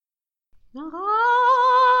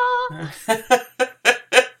Ah.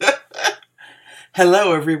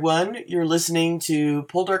 Hello, everyone. You're listening to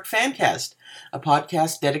Poldark Fancast, a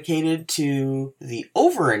podcast dedicated to the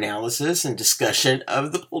over-analysis and discussion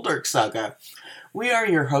of the Poldark saga. We are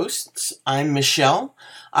your hosts. I'm Michelle.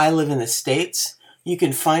 I live in the States. You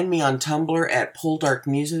can find me on Tumblr at Poldark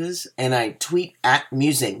Muses, and I tweet at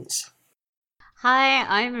Musings. Hi,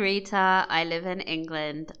 I'm Rita. I live in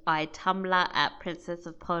England. I Tumblr at Princess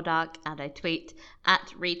of Poldark and I tweet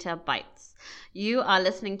at Rita Bites. You are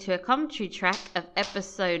listening to a commentary track of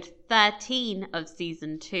episode 13 of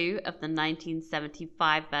season 2 of the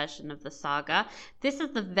 1975 version of the saga. This is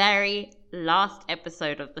the very last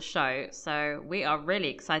episode of the show, so we are really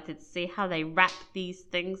excited to see how they wrap these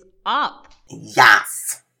things up.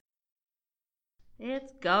 Yes!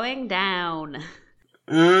 It's going down.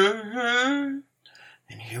 Mm-hmm.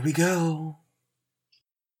 And here we go.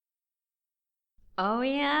 Oh,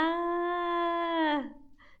 yeah.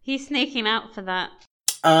 He's sneaking out for that.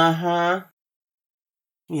 Uh-huh.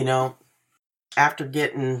 You know, after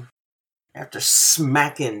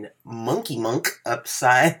smacking Monkey Monk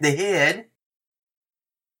upside the head.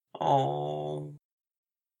 Oh.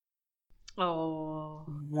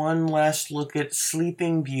 One last look at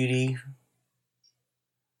Sleeping Beauty.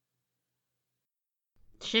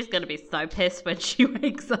 She's gonna be so pissed when she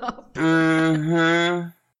wakes up. Mm-hmm.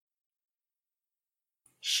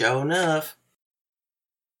 Sure enough.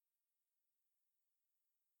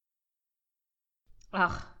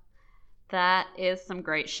 Ugh, that is some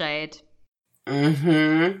great shade.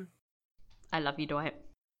 Mm-hmm. I love you, Dwight.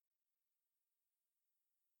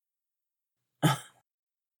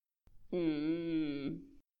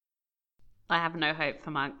 I have no hope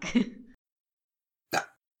for Monk.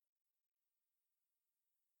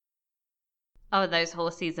 Oh, those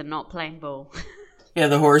horses are not playing ball. Yeah,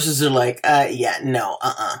 the horses are like, no.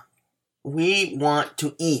 We want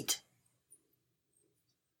to eat.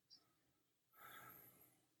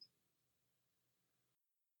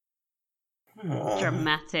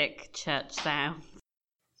 Dramatic church sound.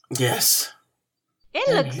 Yes. It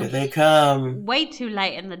And looks here they come. way too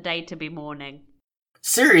late in the day to be mourning.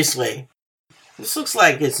 Seriously. This looks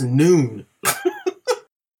like it's noon.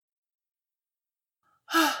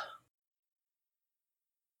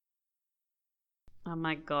 Oh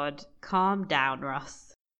my god. Calm down,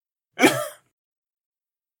 Russ. He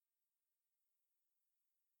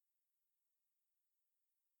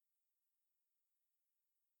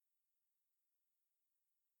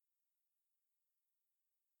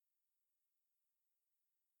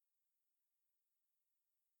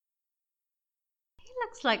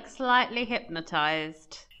looks like slightly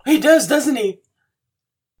hypnotized. He does, doesn't he?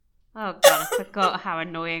 Oh god, I forgot how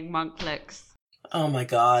annoying Monk looks. Oh my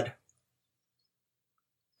god.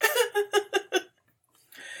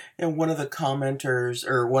 And one of the commenters,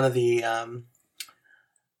 or one of the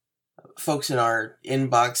folks in our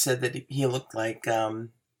inbox said that he looked like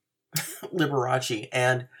Liberace.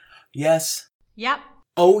 And yes. Yep.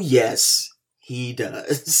 Oh yes, he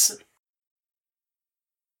does.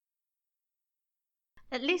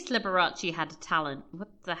 At least Liberace had a talent. What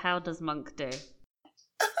the hell does Monk do?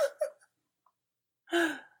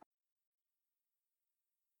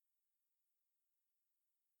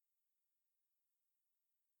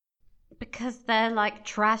 Because they're like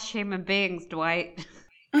trash human beings, Dwight.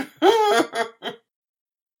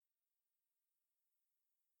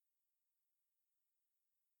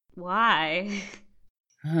 Why?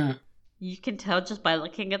 You can tell just by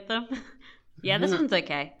looking at them. Yeah, this one's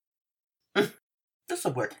okay.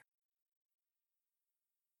 This'll work.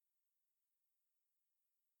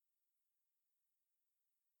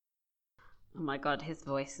 Oh my god, his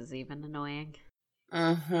voice is even annoying.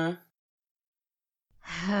 Mm-hmm.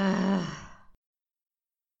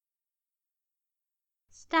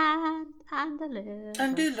 Stand and deliver.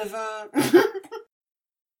 And deliver.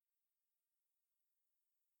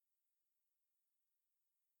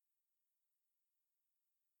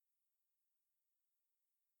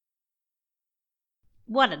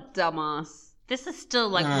 What a dumbass. This is still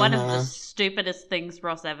like one of the stupidest things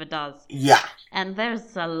Ross ever does. Yeah. And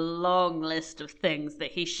there's a long list of things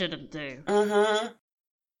that he shouldn't do. Mm-hmm.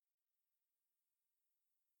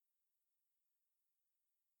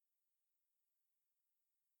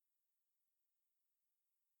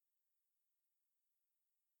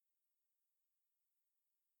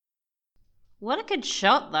 What a good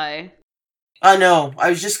shot, though. I know.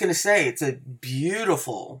 I was just going to say, it's a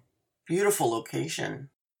beautiful, beautiful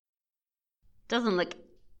location. Doesn't look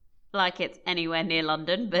like it's anywhere near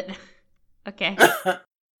London, but okay.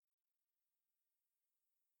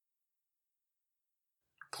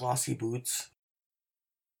 Glossy boots.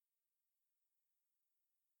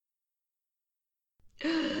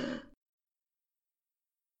 Oh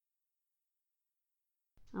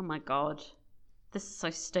my god. This is so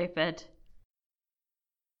stupid.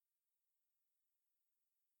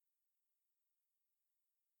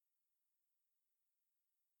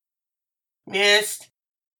 Missed.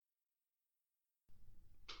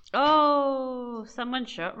 Oh, someone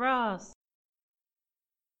shot Ross.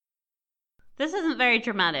 This isn't very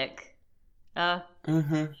dramatic.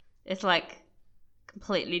 Mm-hmm. It's like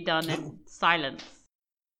completely done in silence.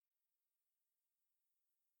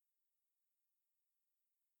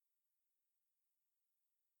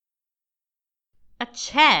 A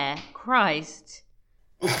chair? Christ.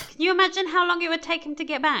 Can you imagine how long it would take him to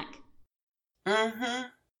get back? Mm-hmm.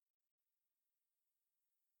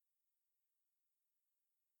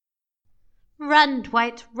 Run,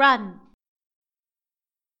 Dwight, run.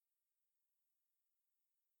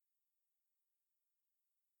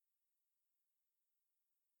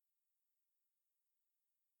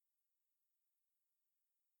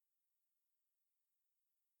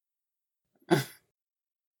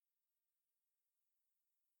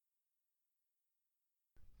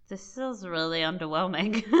 This feels really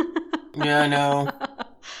underwhelming. Yeah, I know.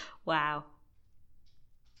 Wow.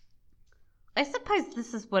 I suppose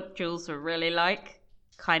this is what Jules were really like.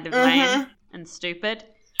 Kind of lame and stupid.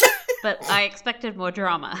 But I expected more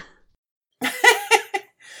drama.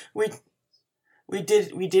 we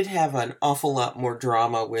did have an awful lot more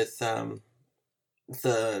drama with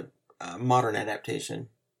the modern adaptation.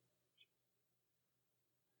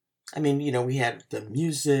 I mean, we had the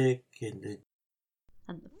music and the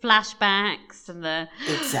And the flashbacks and the...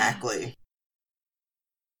 exactly.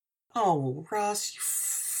 Oh, Ross, you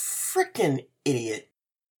frickin' idiot.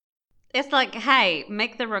 It's like, hey,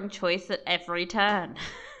 make the wrong choice at every turn.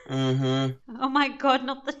 Mm-hmm. Oh my god,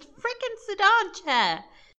 not the freaking sedan chair.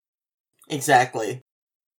 Exactly.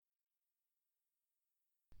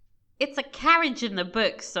 It's a carriage in the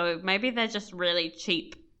book, so maybe they're just really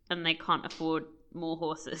cheap and they can't afford more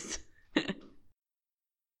horses.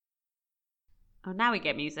 Oh, now we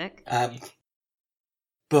get music.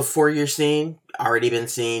 Before your scene, already been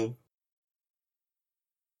seen.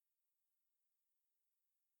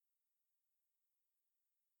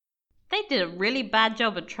 They did a really bad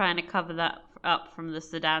job of trying to cover that up from the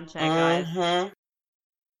sedan chair, guys. Mm-hmm.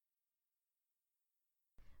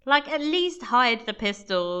 Like, at least hide the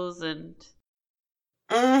pistols and...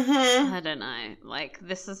 Mm-hmm. I don't know. Like,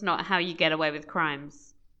 this is not how you get away with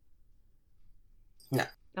crimes. No.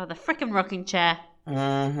 Oh, the frickin' rocking chair.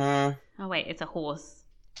 Mm-hmm. Oh, wait, it's a horse.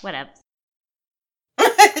 Whatever.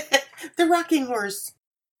 The rocking horse.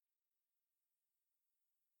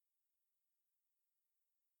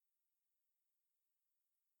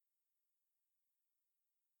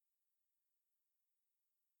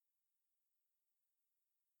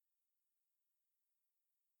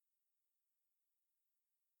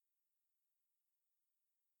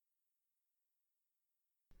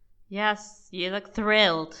 Yes, you look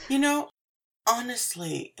thrilled.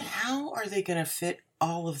 Honestly, how are they going to fit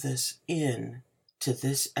all of this in to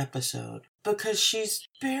this episode? Because she's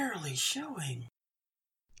barely showing.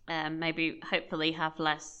 Maybe, hopefully, have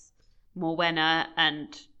less Morwenna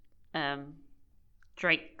and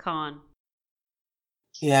Drake Khan.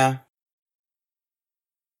 Yeah.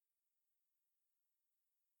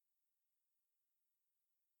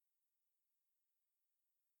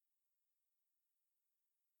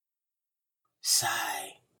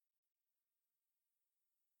 Sigh.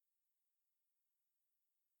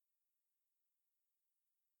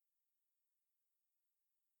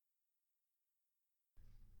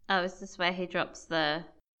 Oh, is this where he drops the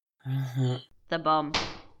Mm-hmm. bomb?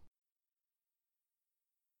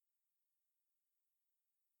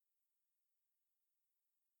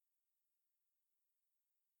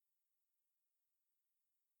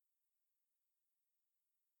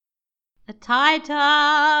 A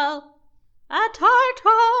title! A title!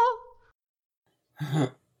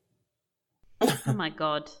 Oh my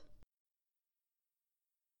god.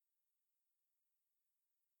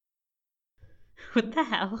 What the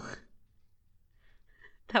hell?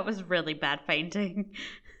 That was really bad painting.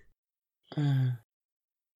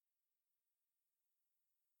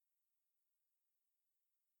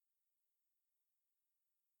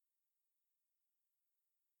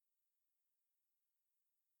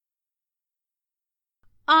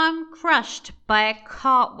 I'm crushed by a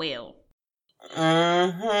cartwheel.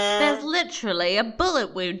 There's literally a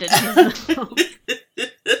bullet wound in his mouth.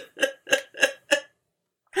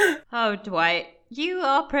 Oh, Dwight, you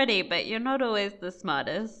are pretty, but you're not always the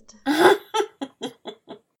smartest.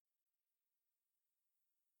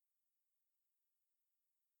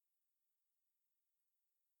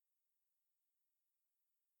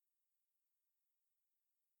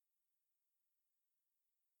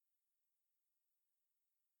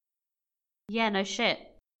 Yeah, no shit.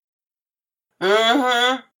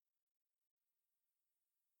 Mm-hmm.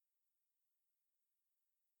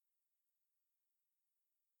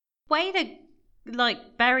 Way to,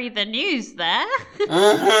 like, bury the news there.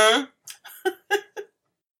 Mm-hmm.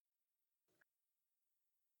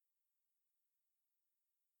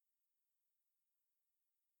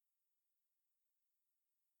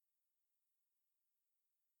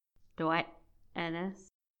 Dwight Ennis.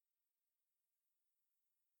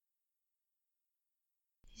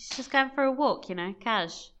 He's just going for a walk, you know,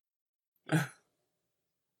 cash.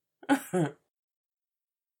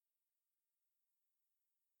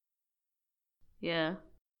 Yeah.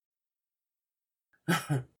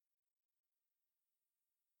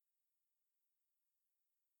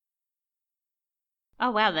 Oh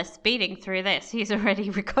wow, they're speeding through this. He's already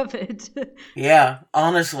recovered. Yeah,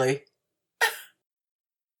 honestly.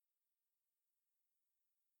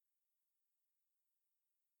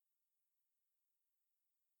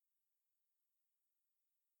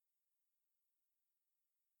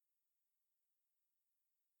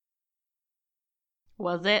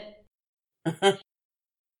 Was it?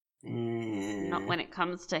 Not when it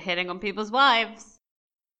comes to hitting on people's wives.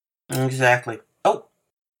 Exactly. Oh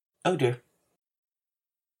dear.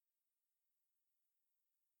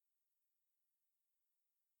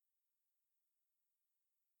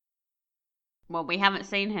 Well, we haven't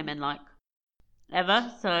seen him in, like,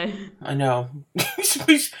 ever, so. I know.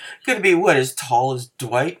 He's gonna be, what, as tall as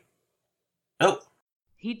Dwight? Oh.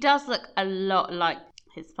 He does look a lot like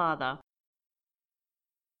his father.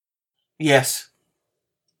 Yes.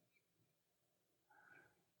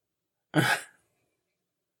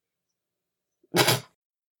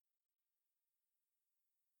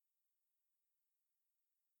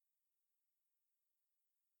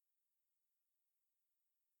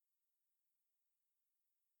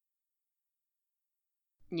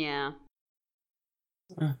 Yeah.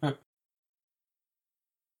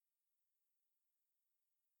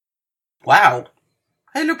 Wow.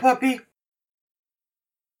 Hello, puppy.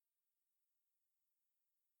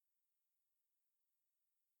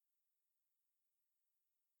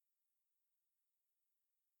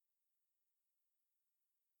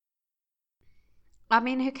 I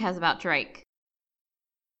mean, who cares about Drake?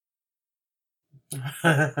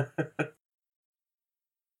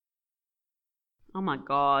 Oh my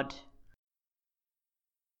god.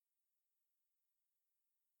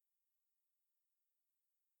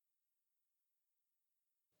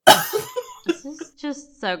 This is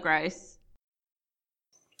just so gross.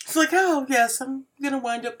 It's like, oh, yes, I'm gonna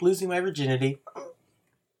wind up losing my virginity.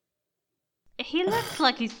 He looks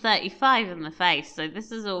like he's 35 in the face, so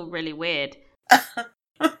this is all really weird.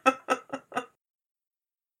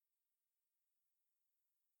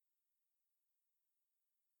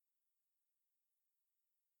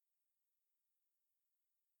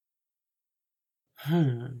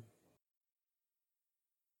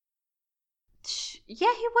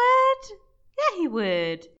 Yeah, he would. Yeah, he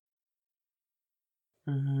would.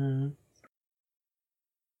 Mhm.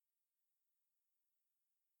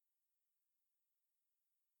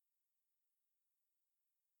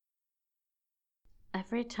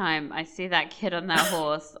 Every time I see that kid on that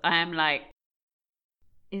horse, I am like,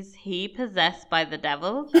 is he possessed by the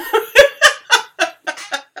devil?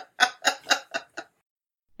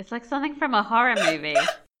 It's like something from a horror movie.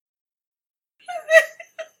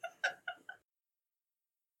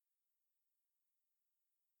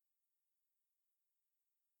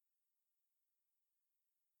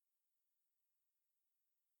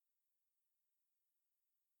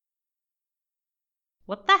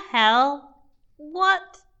 What the hell?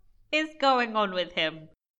 What is going on with him?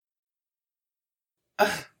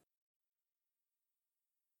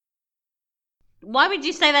 Why would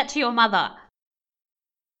you say that to your mother?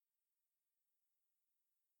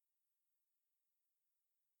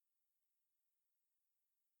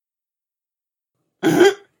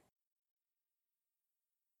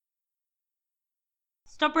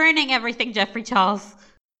 Stop ruining everything, Jeffrey Charles.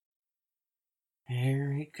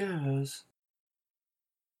 Here he goes.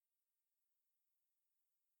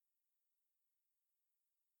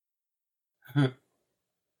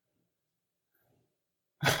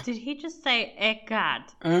 Did he just say Egad?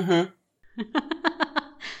 Mm-hmm.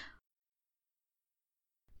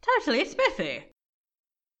 Totally spiffy.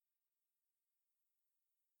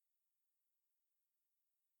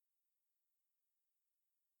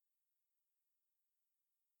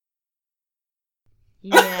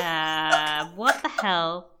 Yeah, what the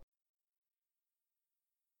hell?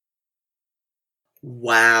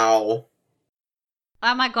 Wow.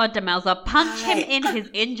 Oh my god, Demelza, punch him in his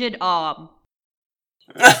injured arm.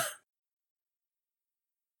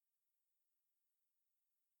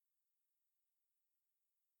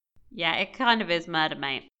 Yeah, it kind of is murder,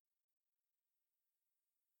 mate.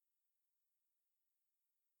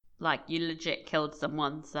 Like, you legit killed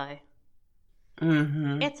someone, so...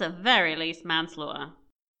 Mm-hmm. It's a very least manslaughter.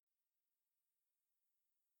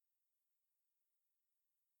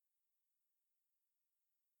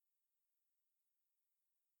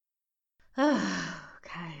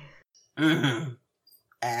 Okay. Mm-hmm.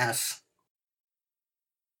 Ass.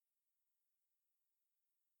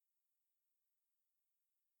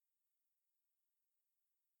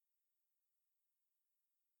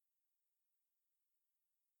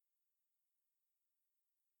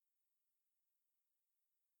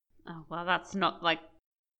 Oh, well, that's not, like,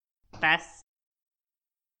 best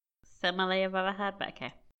simile I've ever heard, but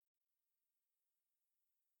okay.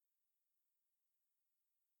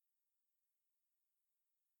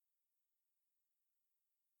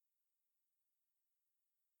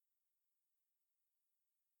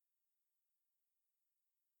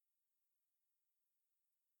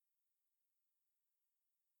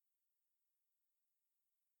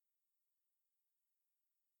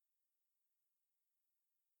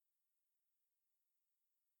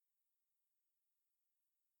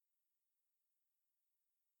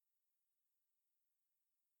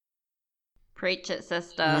 Preach it,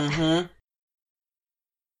 sister. Mm-hmm.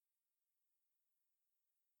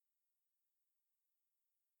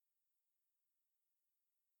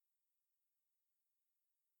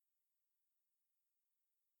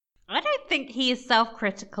 I don't think he is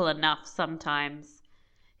self-critical enough sometimes.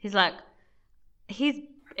 He's like, he's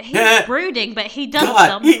brooding, but he does God,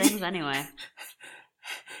 dumb things anyway.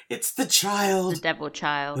 It's the child. The devil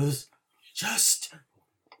child. Who's just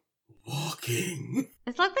walking.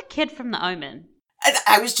 It's like the kid from The Omen.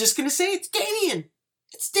 I was just gonna say it's Damien.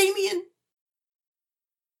 It's Damien.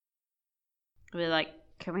 We're like,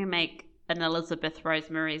 can we make an Elizabeth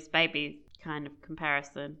Rosemary's Baby kind of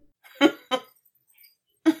comparison?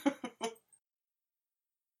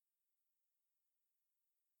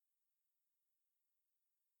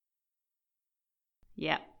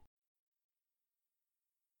 Yep.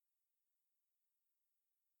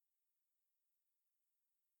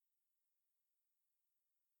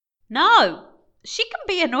 No! She can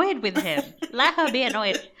be annoyed with him. Let her be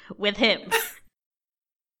annoyed with him.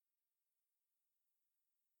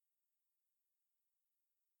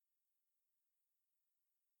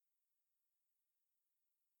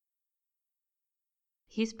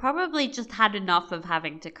 He's probably just had enough of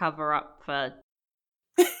having to cover up for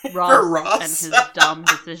Ross. And his dumb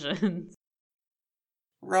decisions.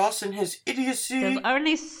 Ross and his idiocy. There's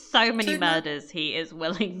only so many murders he is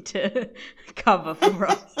willing to cover for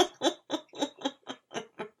Ross.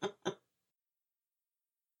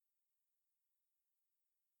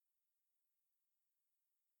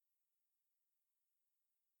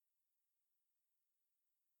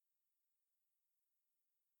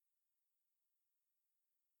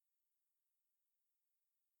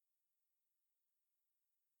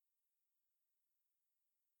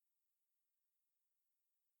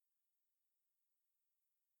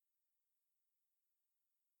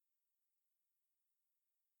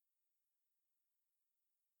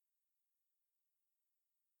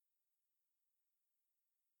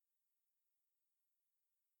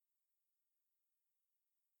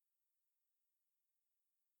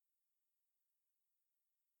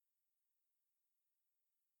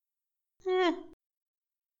 Eh.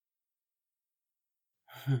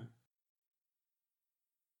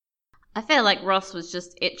 I feel like Ross was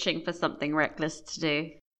just itching for something reckless to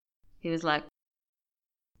do. He was like,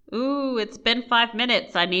 ooh, it's been 5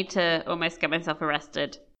 minutes. I need to almost get myself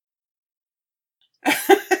arrested.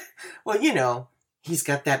 Well, you know, he's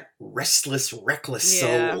got that restless, reckless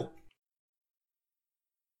soul.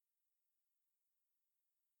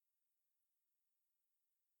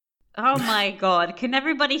 Oh my god, can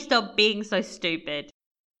everybody stop being so stupid?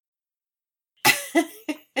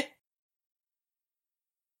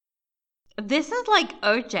 This is like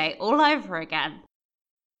OJ all over again.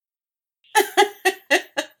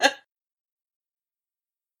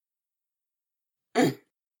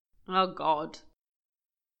 Oh god.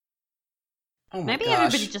 Oh my Maybe gosh.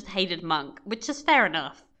 everybody just hated Monk, which is fair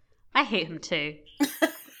enough. I hate him too.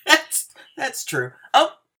 That's true.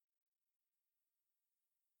 Oh.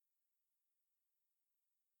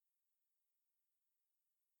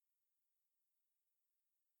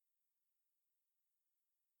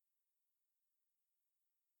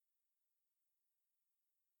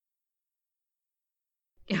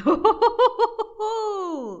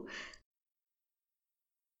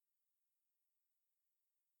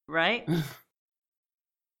 Right?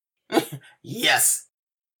 Yes.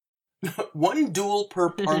 One duel per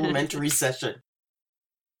parliamentary session.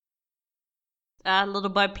 Little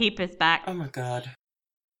Bo Peep is back. Oh my god.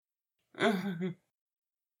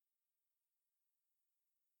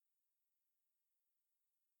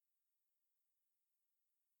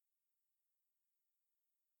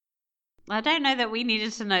 I don't know that we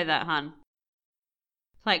needed to know that, hun.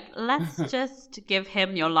 Like, let's just give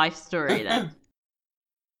him your life story then.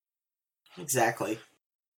 Exactly.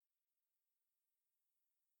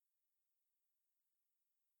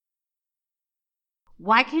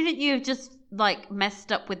 Why couldn't you have just, like,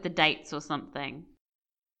 messed up with the dates or something?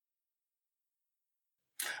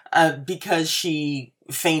 Because she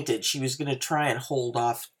fainted. She was going to try and hold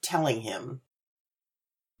off telling him.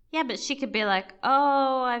 Yeah, but she could be like,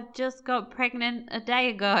 oh, I've just got pregnant a day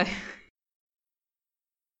ago.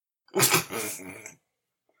 Oops.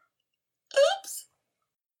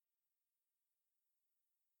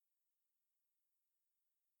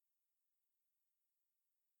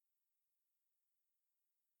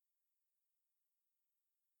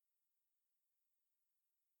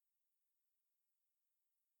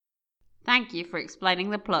 Thank you for explaining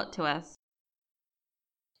the plot to us.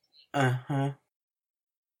 Uh-huh.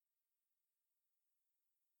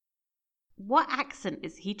 What accent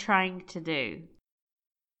is he trying to do?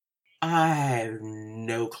 I have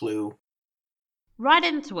no clue. Write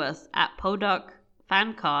into us at Podok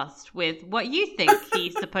Fancast with what you think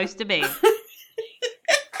he's supposed to be.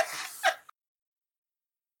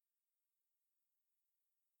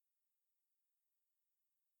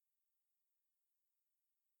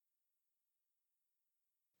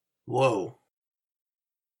 Whoa.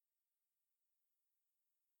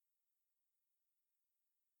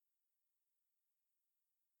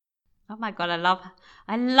 Oh my god, I love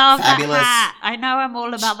Fabulous. that hat. I know I'm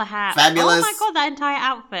all about the hat. Fabulous. Oh my god, that entire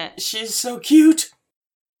outfit. She's so cute.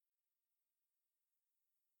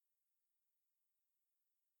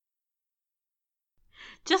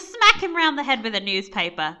 Just smack him round the head with a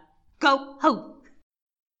newspaper. Go home.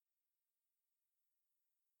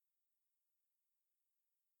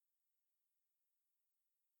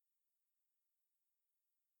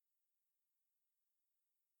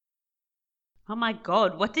 Oh my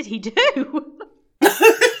god, what did he do?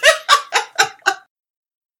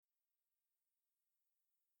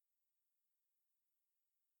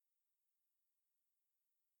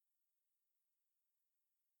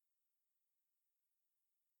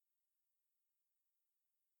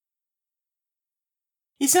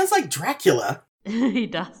 He sounds like Dracula. He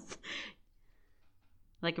does.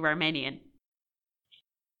 Like a Romanian.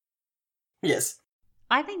 Yes.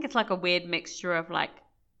 I think it's like a weird mixture of like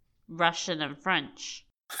Russian and French.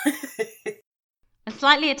 And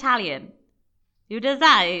slightly Italian. You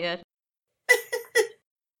desire.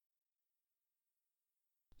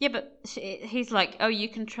 Yeah, but he's like, oh, you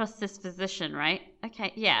can trust this physician, right?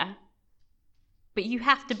 Okay, yeah. But you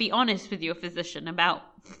have to be honest with your physician about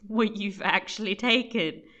what you've actually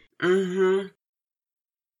taken. Mm-hmm.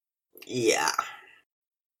 Yeah.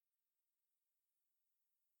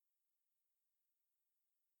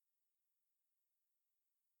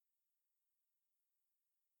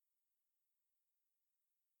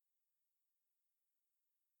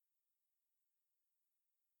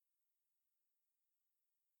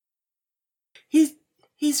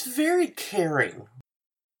 He's very caring.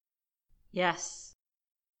 Yes.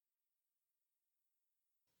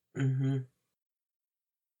 Mm-hmm.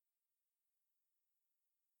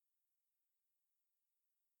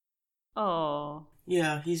 Oh.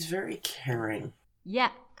 Yeah, he's very caring.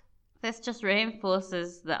 Yeah. This just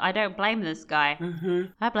reinforces that I don't blame this guy.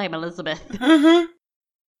 Mm-hmm. I blame Elizabeth. Mm-hmm.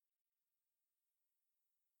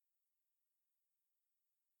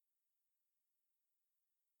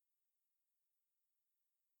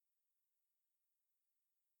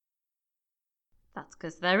 That's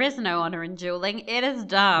because there is no honour in duelling. It is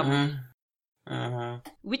dumb. Mm-hmm. Uh-huh.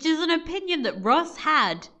 Which is an opinion that Ross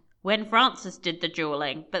had when Francis did the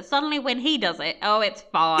duelling. But suddenly when he does it, oh, it's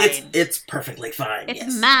fine. It's perfectly fine. It's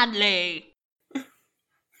yes. manly.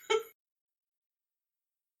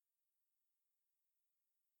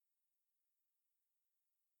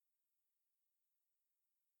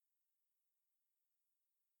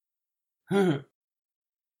 Hmm.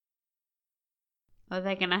 Are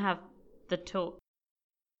they going to have the talk?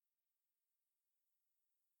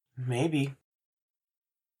 Maybe.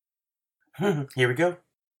 Here we go.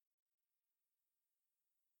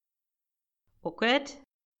 Awkward?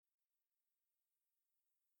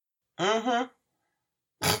 Mm-hmm.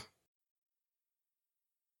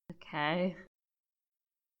 Okay.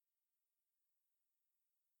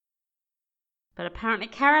 But apparently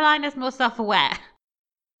Caroline is more self-aware.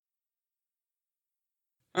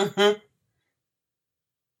 Mm-hmm.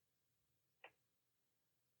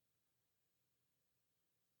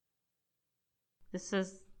 This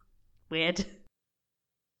is weird.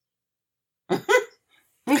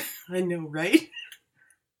 I know, right?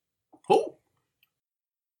 Oh.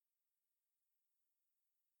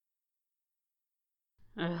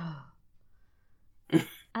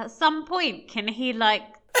 At some point, can he, like,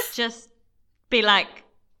 just be like,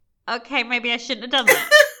 okay, maybe I shouldn't have done that?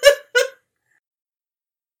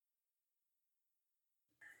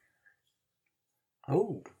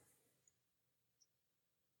 Oh.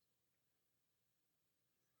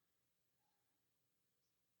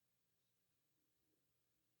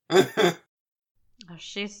 Oh,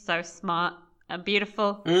 she's so smart and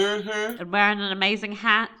beautiful and wearing an amazing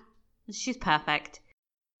hat. She's perfect.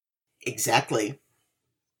 Exactly.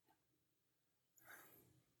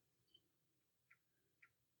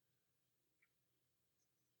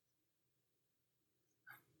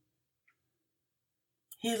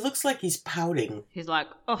 He looks like he's pouting. He's like,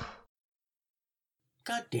 oh.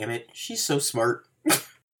 God damn it. She's so smart.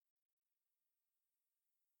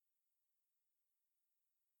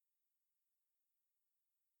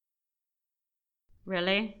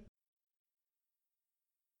 Really?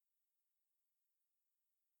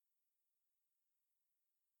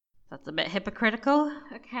 That's a bit hypocritical.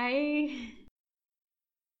 Okay.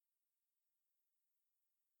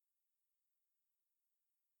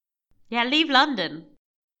 Yeah, leave London.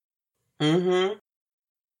 Mm-hmm.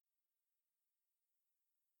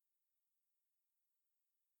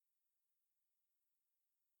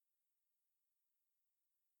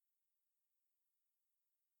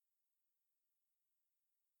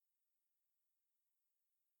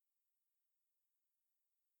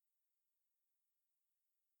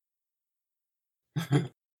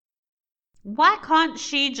 Why can't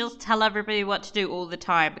she just tell everybody what to do all the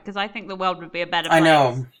time? Because I think the world would be a better I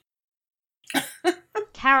place. know.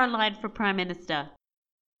 Caroline for Prime Minister.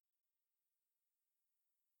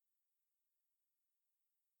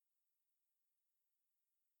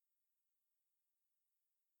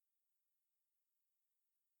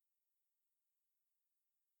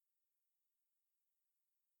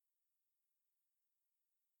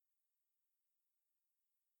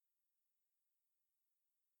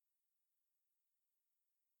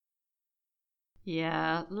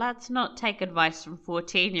 Yeah, let's not take advice from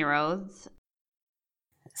 14-year-olds.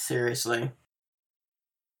 Seriously.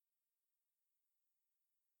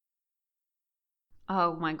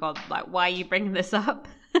 Oh my god, like, why are you bringing this up?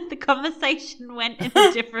 The conversation went in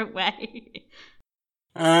a different way.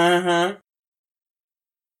 Uh-huh.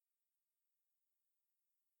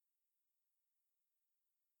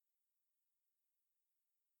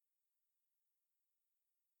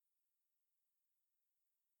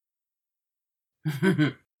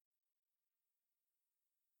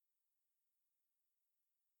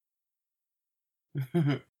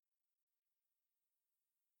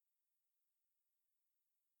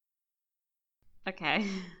 Okay.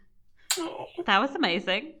 Oh, That was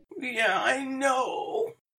amazing. yeah, I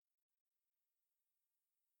know.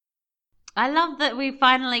 I love that we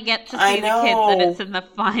finally get to I see the kid that know. it's in the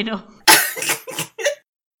final.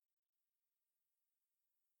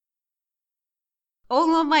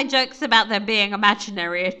 All of my jokes about them being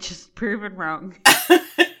imaginary are just proven wrong.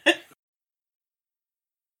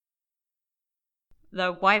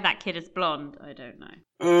 Though why that kid is blonde, I don't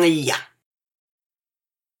know. Yeah.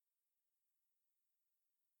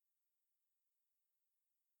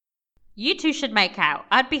 You two should make out.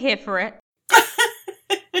 I'd be here for it.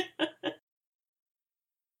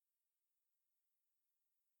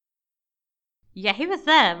 Yeah, he was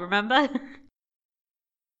there, remember?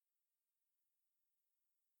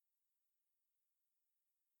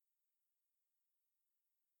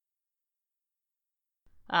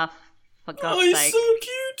 Oh, for Oh, God's he's sake. so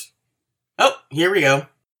cute. Oh, here we go.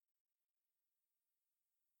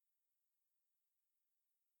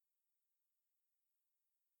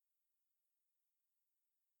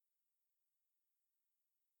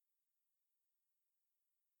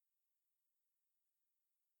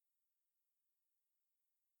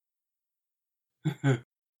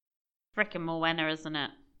 Frickin' Morwenna, isn't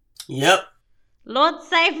it? Yep. Lord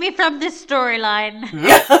save me from this storyline.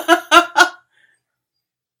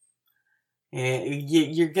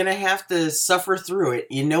 You're gonna have to suffer through it.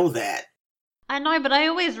 You know that. I know, but I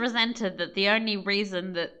always resented that the only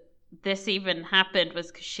reason that this even happened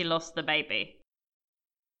was because she lost the baby.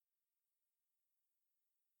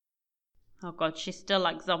 Oh god, she's still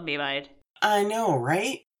like zombie mode. I know,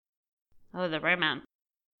 right? Oh, the romance.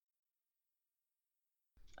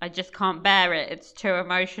 I just can't bear it. It's too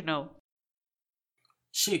emotional.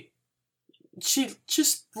 She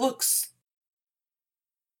just looks.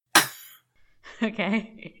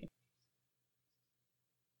 Okay.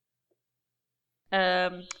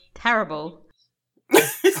 Terrible.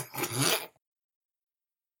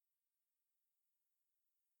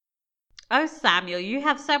 Oh, Samuel, you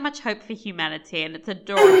have so much hope for humanity and it's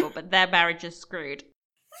adorable, but their marriage is screwed.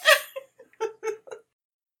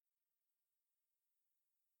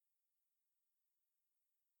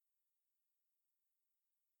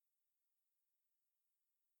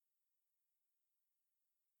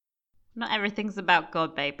 Not everything's about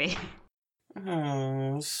God, baby.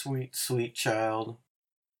 Oh, sweet, sweet child.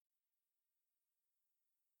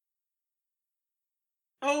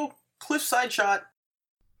 Oh, cliffside shot.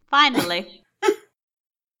 Finally.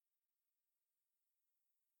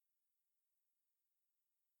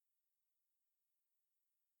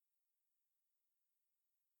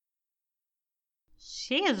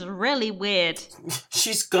 She is really weird.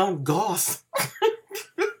 She's gone goth.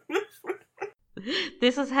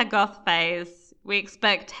 This is her goth phase. We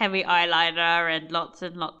expect heavy eyeliner and lots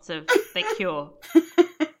of the cure.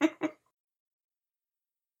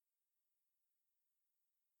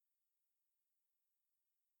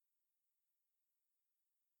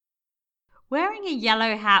 Wearing a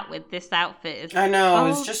yellow hat with this outfit is I know,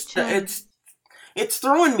 it's just it's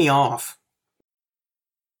throwing me off.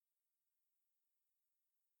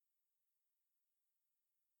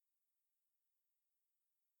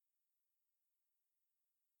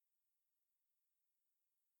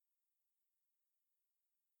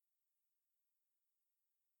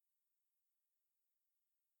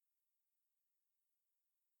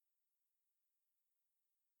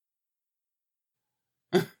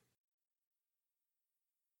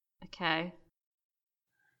 Okay.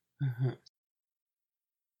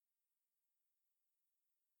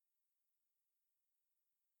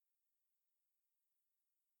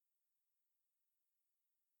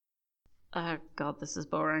 Oh god, this is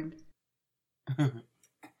boring.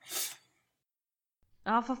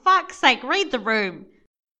 Oh, for fuck's sake, read the room.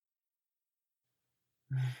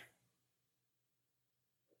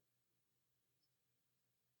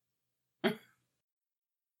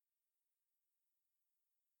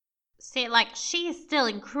 See, like, she is still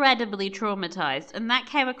incredibly traumatized, and that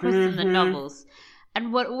came across in the novels.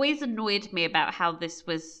 And what always annoyed me about how this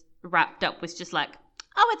was wrapped up was just like,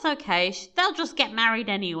 oh, it's okay. They'll just get married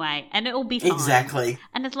anyway, and it'll be fine. Exactly.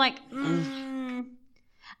 And it's like,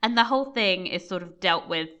 And the whole thing is sort of dealt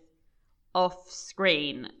with off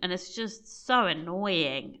screen, and it's just so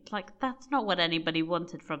annoying. Like, that's not what anybody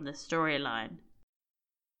wanted from this storyline.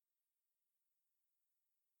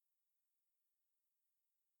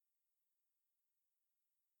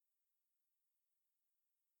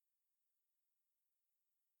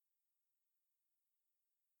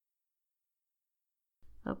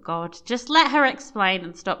 Oh god, just let her explain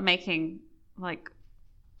and stop making, like,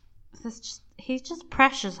 he just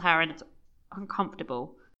pressures her and it's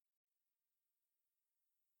uncomfortable.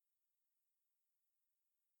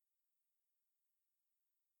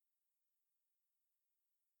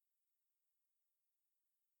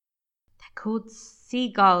 They're called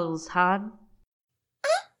seagulls, hon.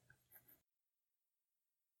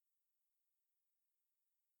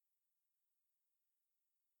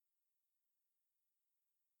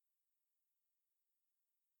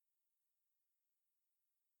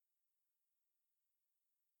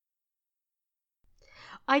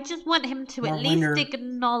 I just want him to at least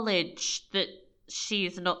acknowledge that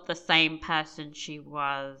she's not the same person she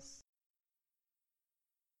was.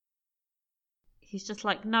 He's just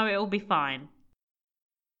like, no, it'll be fine.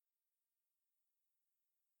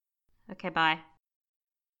 Okay, bye.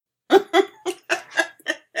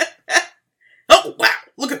 Oh, wow,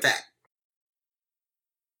 look at that.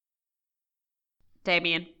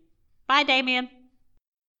 Damien. Bye, Damien.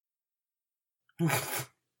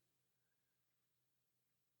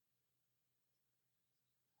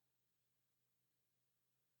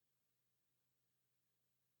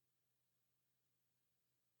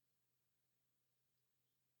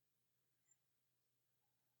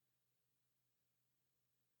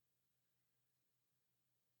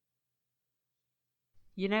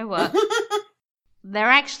 You know what? They're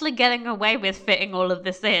actually getting away with fitting all of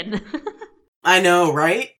this in. I know,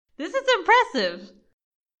 right? This is impressive.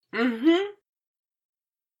 Mm-hmm.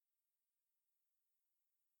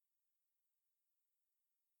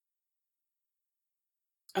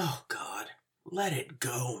 Oh, God. Let it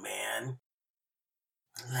go, man.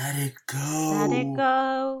 Let it go. Let it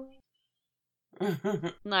go.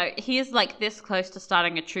 No, he is like this close to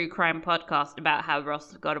starting a true crime podcast about how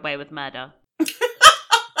Ross got away with murder.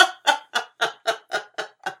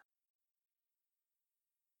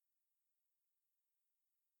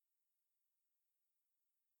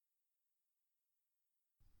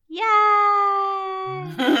 Yay!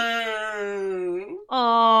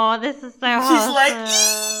 this is so She's like,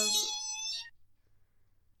 wholesome.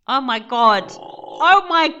 Oh my god. oh. Oh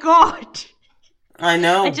my god. I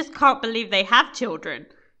know. I just can't believe they have children.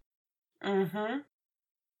 Mm-hmm.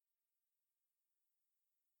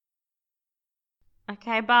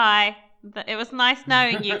 Okay, bye. It was nice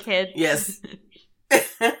knowing you, kids. Yes.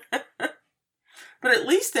 But at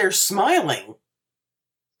least they're smiling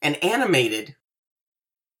and animated.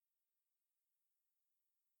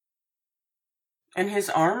 And his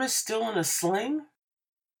arm is still in a sling?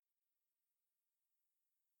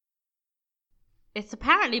 It's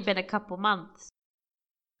apparently been a couple months.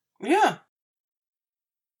 Yeah.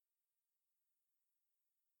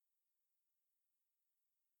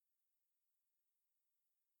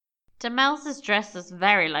 Demel's dress is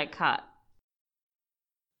very low cut.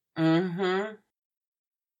 Mm-hmm.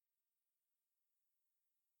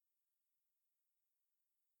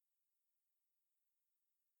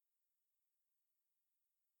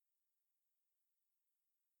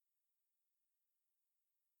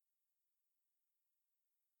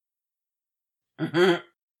 Mm-hmm.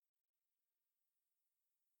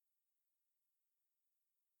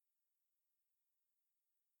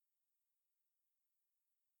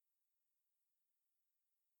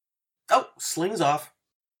 Oh, sling's off.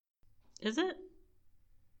 Is it?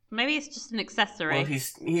 Maybe it's just an accessory. Well,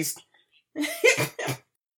 he's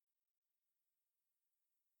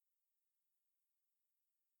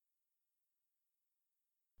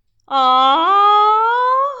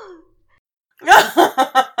Oh,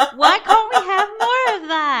 why can't we have more of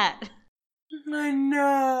that? I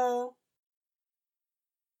know.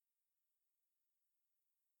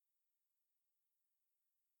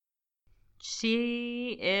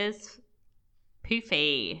 She is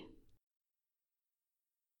poofy.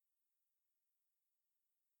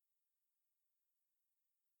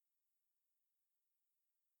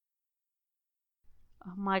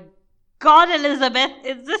 Oh my god, Elizabeth,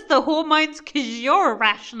 is this the hormones? Because you're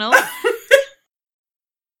irrational.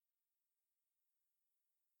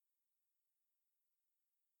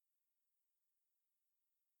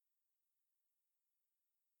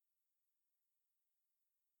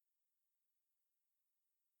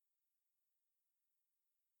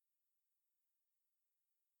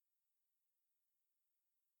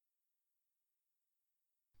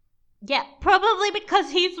 Yeah, probably because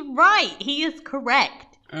he's right. He is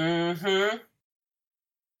correct. Mm-hmm.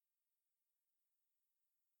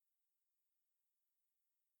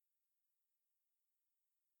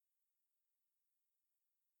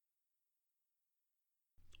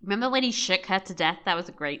 Remember when he shook her to death? That was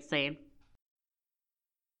a great scene.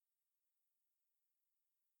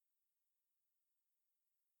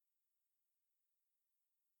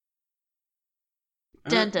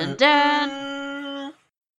 Dun dun dun.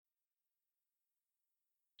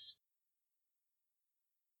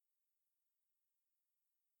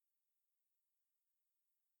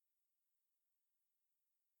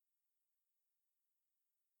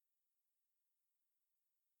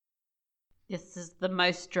 This is the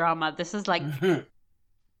most drama. This is like Mm-hmm.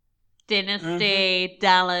 Dynasty,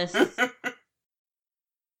 Dallas.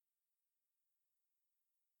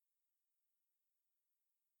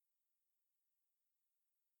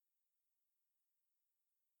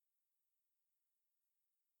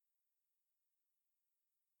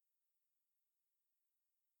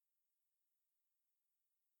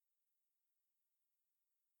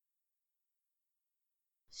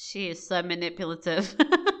 She is so manipulative.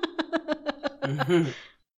 Mm-hmm.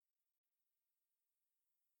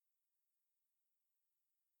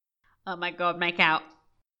 Oh my god, make out.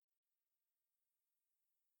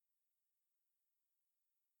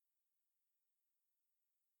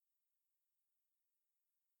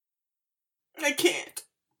 I can't.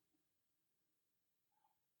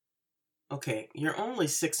 Okay, you're only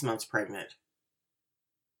 6 months pregnant.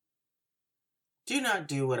 Do not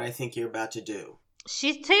do what I think you're about to do.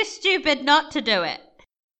 She's too stupid not to do it.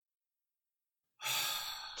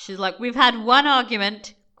 She's like, we've had one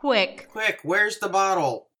argument. Quick. Quick, where's the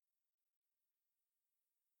bottle?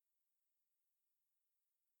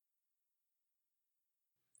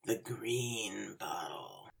 The green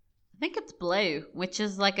bottle. I think it's blue, which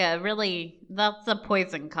is like that's a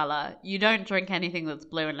poison color. You don't drink anything that's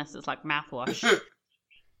blue unless it's like mouthwash.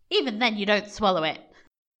 Even then, you don't swallow it.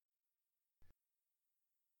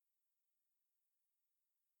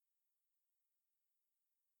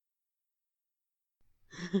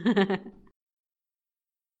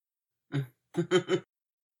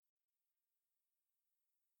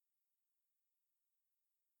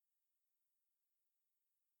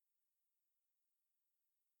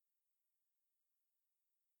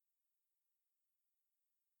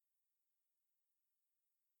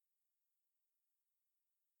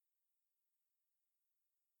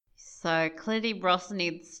 So clearly Ross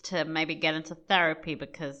needs to maybe get into therapy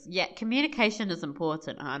because, yeah, communication is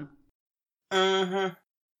important, hon. Mm-hmm.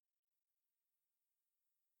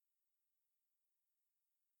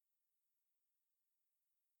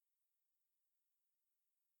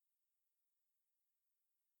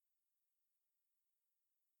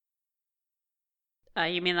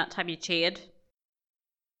 You mean that time you cheated?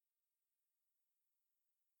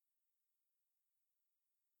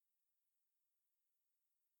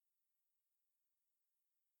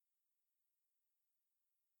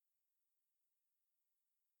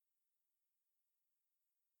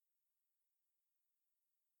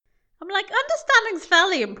 I'm like, understanding's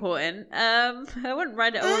fairly important. I wouldn't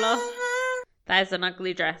write it all off. Mm-hmm. That is an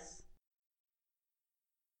ugly dress.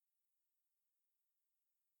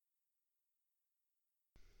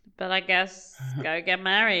 But I guess go get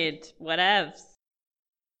married. Whatevs.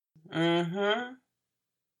 Mm-hmm.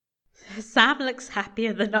 Sam looks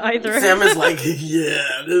happier than either of Sam them. is like,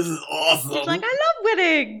 yeah, this is awesome. He's like, I love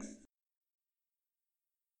weddings.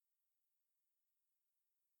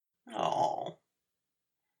 Oh.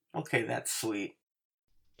 Okay, that's sweet.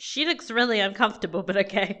 She looks really uncomfortable, but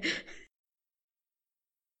okay.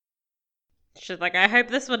 She's like, I hope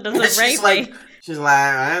this one doesn't rape me. She's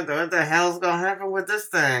like, what the hell's gonna happen with this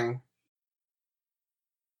thing?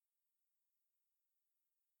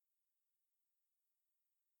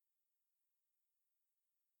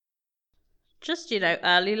 Just,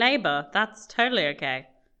 early labor. That's totally okay.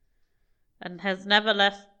 And has never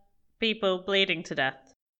left people bleeding to death.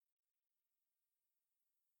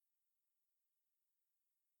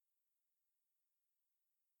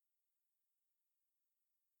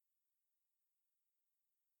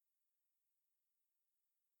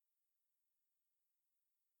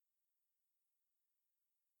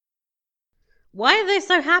 Why are they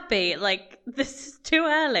so happy? Like, this is too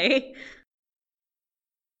early.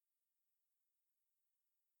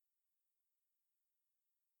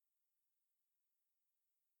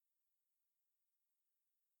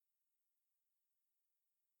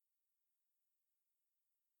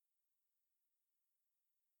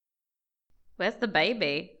 Where's the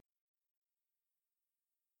baby?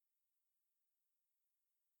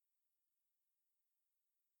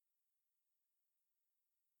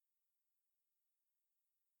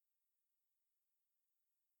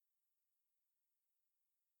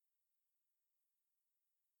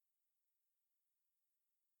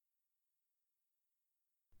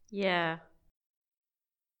 Yeah.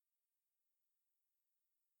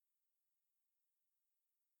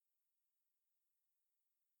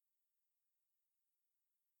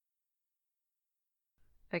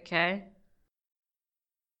 Okay.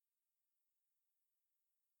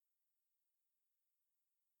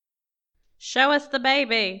 Show us the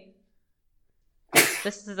baby.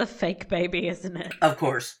 This is a fake baby, isn't it? Of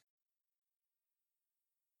course.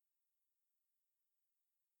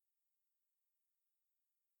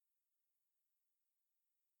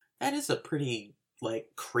 That is a pretty,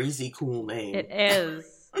 crazy cool name. It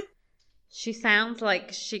is. She sounds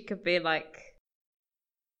like she could be like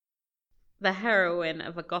the heroine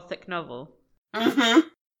of a gothic novel. Mm-hmm.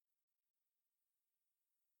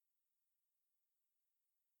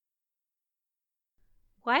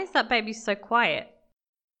 Why is that baby so quiet?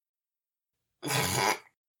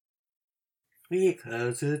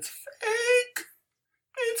 Because it's fake.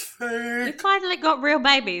 It's fake. We finally got real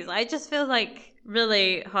babies. I just feel like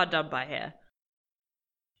really hard done by here.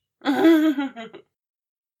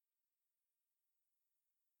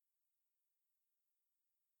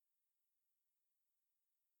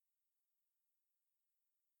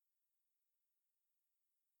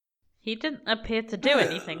 He didn't appear to do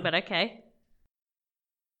anything, but okay.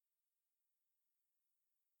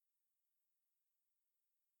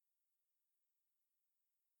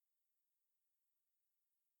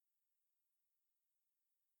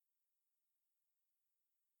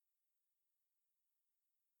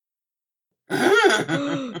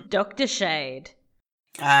 Dr. Shade.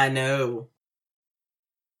 I know.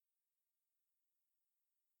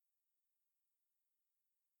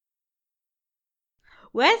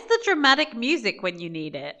 Where's the dramatic music when you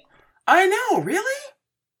need it? I know, really?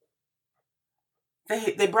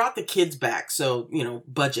 They brought the kids back, so,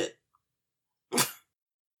 budget.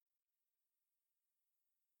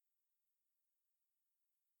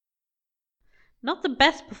 Not the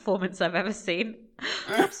best performance I've ever seen.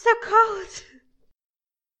 I'm so cold.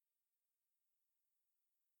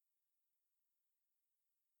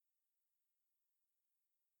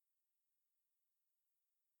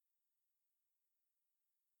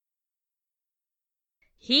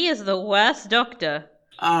 He is the worst doctor.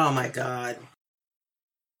 Oh my god.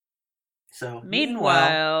 So,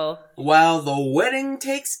 Meanwhile, while the wedding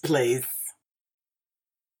takes place.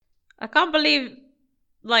 I can't believe,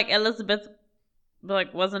 Elizabeth,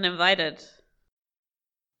 wasn't invited.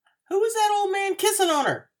 Who was that old man kissing on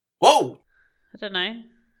her? Whoa! I don't know.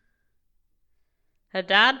 Her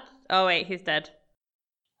dad? Oh, wait, he's dead.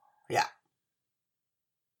 Yeah.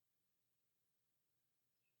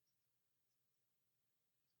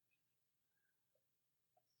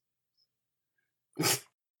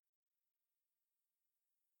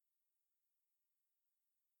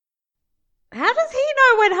 How does he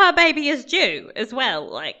know when her baby is due as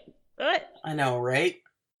well? What? I know, right?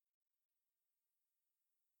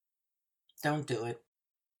 Don't do it.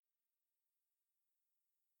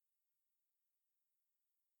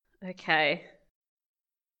 Okay.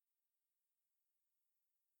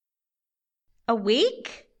 A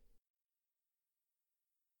week?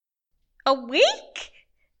 A week?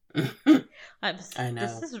 I know.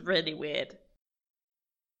 This is really weird.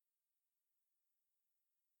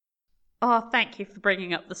 Oh, thank you for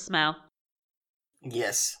bringing up the smell.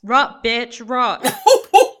 Yes. Rot, bitch, rot.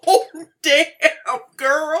 Damn,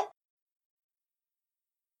 girl.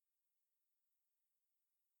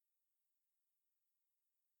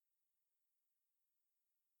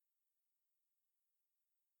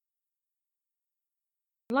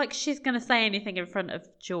 Like she's going to say anything in front of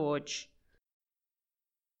George.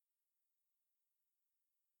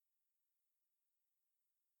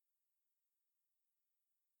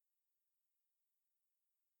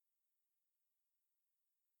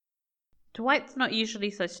 Dwight's not usually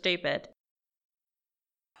so stupid.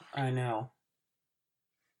 I know.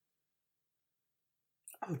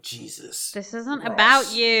 Oh, Jesus. This isn't Ross.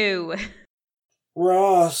 about you.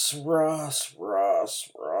 Ross.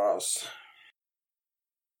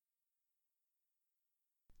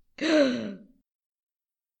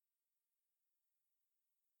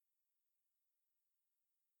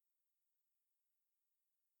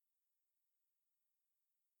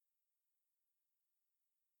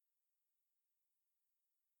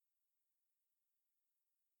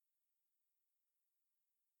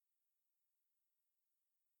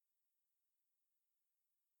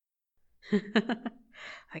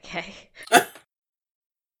 Okay.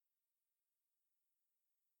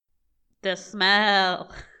 The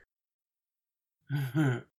smell.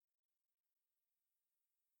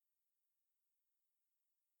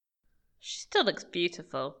 She still looks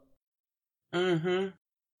beautiful. Mm-hmm.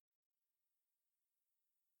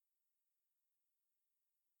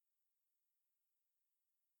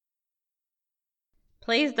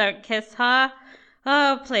 Please don't kiss her.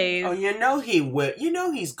 Oh, please. Oh, you know he will. You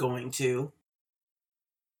know he's going to.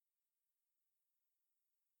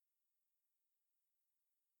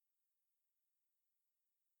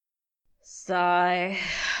 Sigh.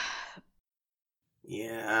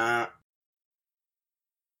 Yeah.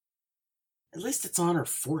 At least it's on her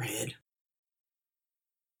forehead.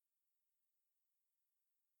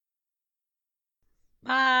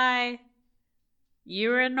 Bye.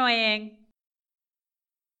 You're annoying.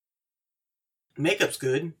 Makeup's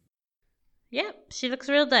good. Yep, she looks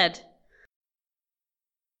real dead.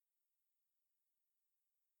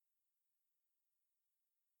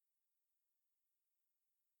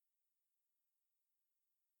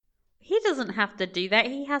 He doesn't have to do that.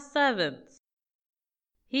 He has servants.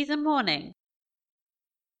 He's in mourning.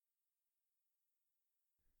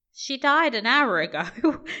 She died an hour ago.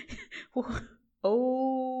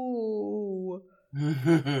 Oh.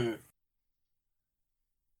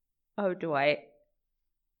 Oh, Dwight.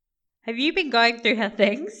 Have you been going through her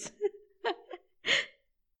things?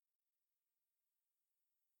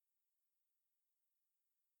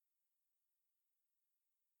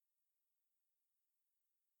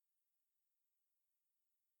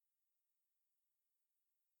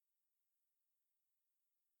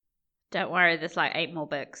 Don't worry, there's 8 more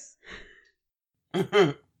books.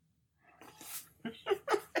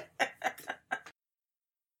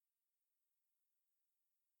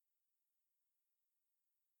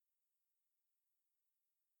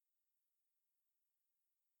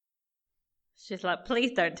 She's like,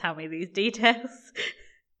 please don't tell me these details.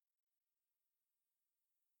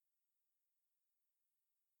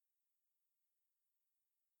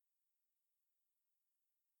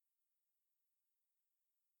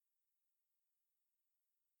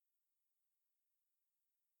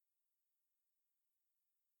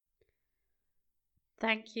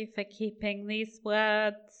 Thank you for keeping these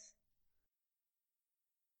words.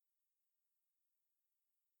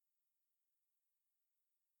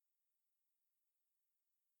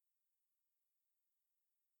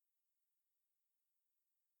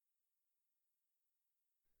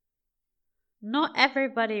 Not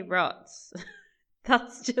everybody rots.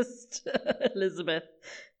 That's just Elizabeth.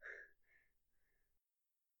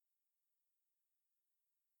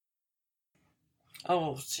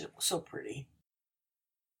 Oh, so pretty.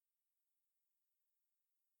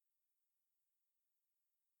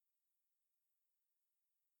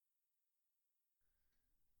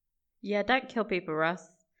 Yeah, don't kill people, Russ.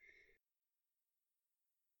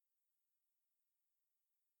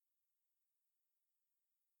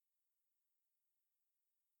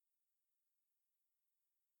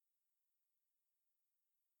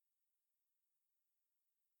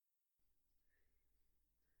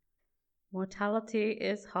 Mortality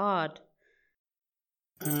is hard.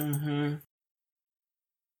 Mm-hmm.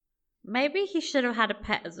 Maybe he should have had a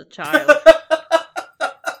pet as a child.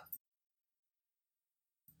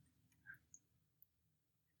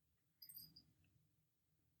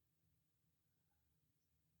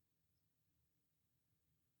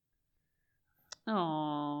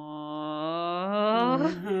 Aww.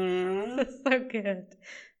 Mm-hmm. That's so good.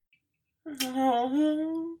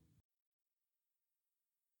 Mm-hmm.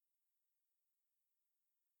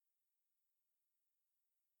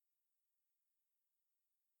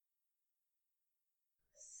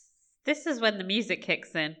 This is when the music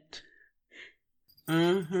kicks in.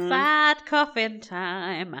 Mm-hmm. Sad coffin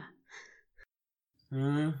time.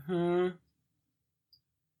 Mm-hmm.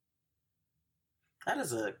 That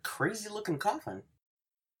is a crazy looking coffin.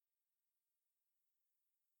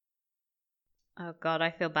 Oh god, I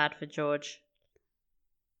feel bad for George.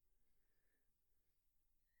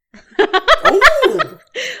 Oh!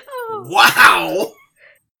 Oh. Wow!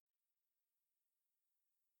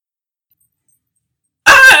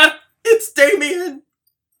 Ah! It's Damien!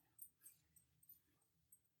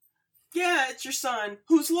 Yeah, it's your son,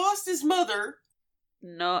 who's lost his mother.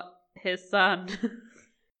 Not his son.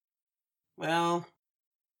 Well,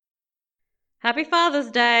 Happy Father's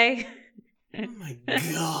Day. oh my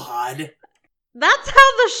god. That's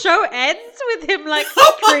how the show ends, with him like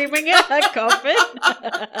screaming at her coffin.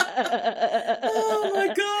 Oh my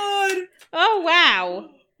god. Oh wow.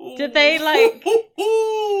 Did they like?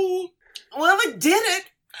 Well, they did it.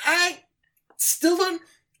 I still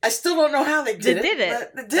don't know how they did They did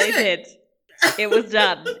it. But They did. It was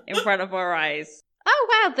done in front of our eyes. Oh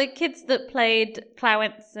wow, the kids that played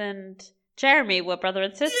Clarence and Jeremy were brother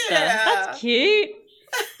and sister. Yeah. That's cute.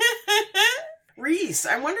 Reese,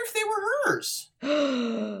 I wonder if they were hers.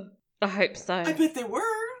 I hope so. I bet they were.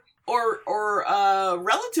 Or a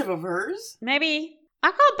relative of hers. Maybe.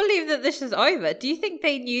 I can't believe that this is over. Do you think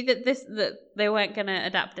they knew that they weren't going to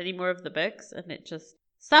adapt any more of the books, and it just...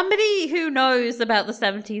 Somebody who knows about the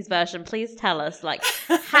 70s version, please tell us like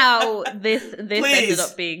how this ended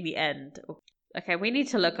up being the end. Okay, we need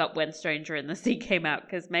to look up when Stranger in the Sea came out,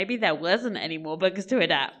 because maybe there wasn't any more books to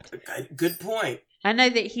adapt. Good point. I know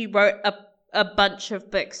that he wrote a bunch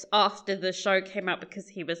of books after the show came out because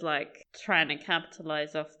he was like trying to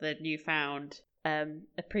capitalize off the newfound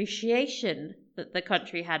appreciation that the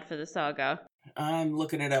country had for the saga. I'm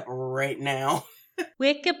looking it up right now.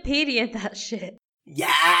 Wikipedia that shit.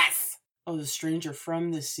 Yes! Oh, The Stranger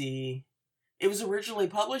from the Sea. It was originally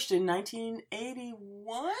published in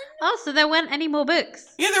 1981? Oh, so there weren't any more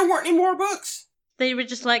books. Yeah, there weren't any more books. They were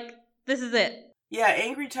just like, this is it. Yeah,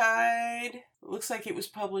 Angry Tide. Looks like it was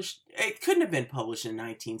published... It couldn't have been published in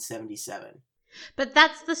 1977. But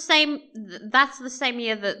that's the same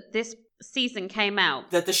year that this season came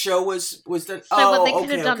out. That the show was done... So what they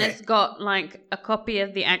could have done is got like a copy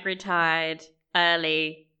of the Angry Tide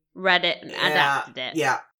early, read it and adapted it.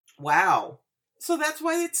 Yeah. Wow. So that's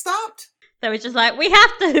why it stopped. They were just like, we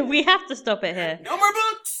have to stop it here. No more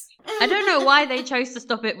books! I don't know why they chose to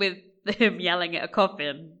stop it with him yelling at a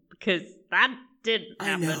coffin, because that didn't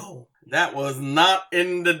happen. I know. That was not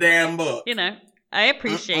in the damn book. You know, I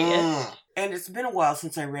appreciate it. And it's been a while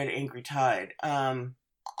since I read Angry Tide.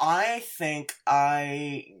 I think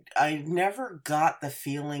I never got the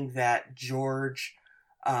feeling that George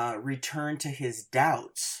returned to his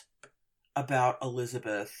doubts about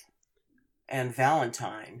Elizabeth and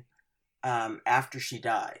Valentine after she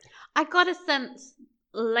died. I got a sense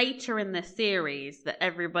later in the series that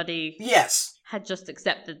everybody had just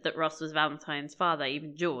accepted that Ross was Valentine's father,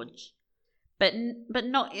 even George. But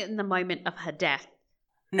not in the moment of her death.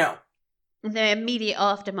 No. In the immediate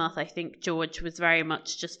aftermath, I think George was very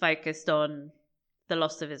much just focused on the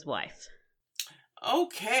loss of his wife.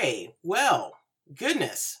 Okay, well,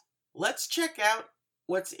 goodness. Let's check out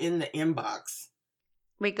what's in the inbox.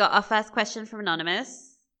 We got our first question from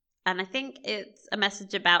Anonymous, and I think it's a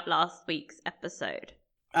message about last week's episode.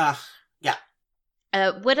 Yeah.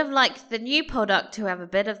 Would have liked the new Poldark to have a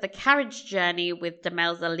bit of the carriage journey with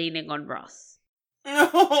Demelza leaning on Ross.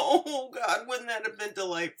 Oh, God, wouldn't that have been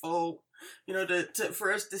delightful? You know,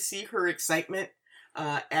 for us to see her excitement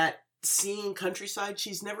at seeing countryside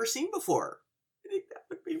she's never seen before. I think that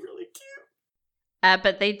would be really cute.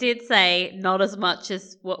 But they did say not as much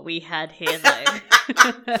as what we had here, though.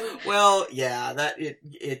 Well, yeah, that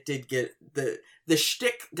it did get the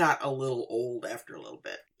shtick got a little old after a little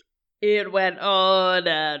bit. It went on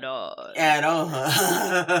and on. And on.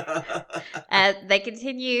 They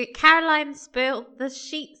continue. Caroline spilled the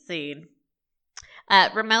sheet scene.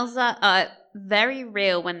 Ramelza are very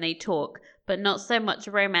real when they talk, but not so much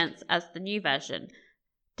romance as the new version.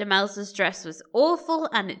 Demelza's dress was awful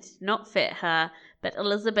and it did not fit her, but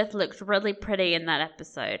Elizabeth looked really pretty in that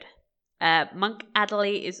episode. Monk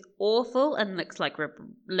Adderley is awful and looks like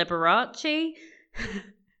Liberace.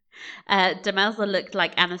 Demelza looked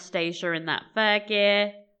like Anastasia in that fur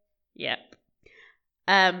gear. Yep.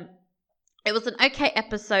 It was an okay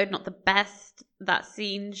episode, not the best. That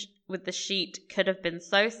scene with the sheet could have been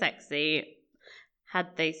so sexy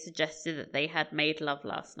had they suggested that they had made love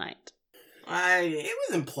last night. It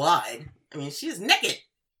was implied. I mean, she was naked.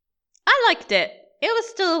 I liked it. It was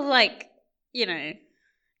still like, you know,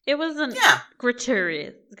 it wasn't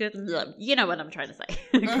gratuitous. You know what I'm trying to say.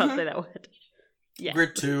 I can't say that word. Yeah.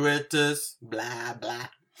 Gratuitous, blah, blah.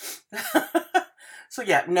 So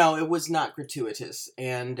yeah, no, it was not gratuitous.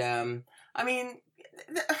 And, I mean,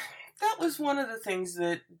 that was one of the things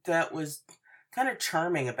that was kind of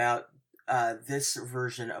charming about this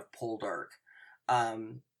version of Poldark.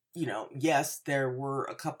 You know, yes, there were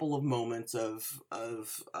a couple of moments of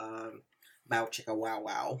bow chicka wow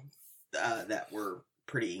wow that were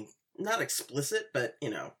pretty, not explicit, but, you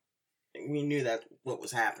know, we knew that what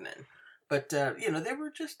was happening. But, you know, they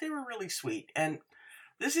were really sweet. And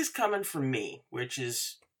this is coming from me, which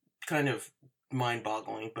is kind of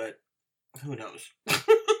mind-boggling, but who knows?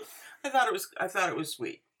 I thought it was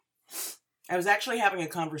sweet. I was actually having a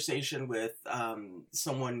conversation with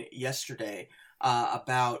someone yesterday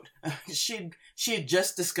about she had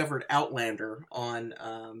just discovered Outlander on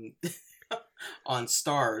on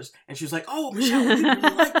Stars, and she was like, "Oh, Michelle, you really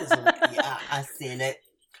like this?" I'm like, "Yeah, I seen it.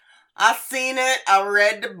 I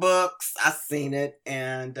read the books. I seen it."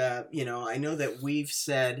 And, you know, I know that we've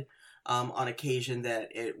said on occasion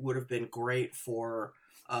that it would have been great for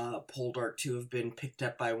Poldark to have been picked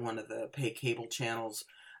up by one of the pay cable channels.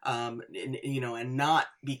 And, you know, and not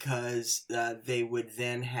because they would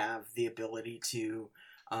then have the ability to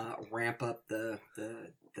ramp up the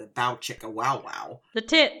bow chicka wow wow. The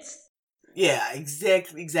tits. Yeah,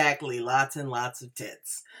 exactly. Lots and lots of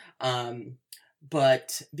tits.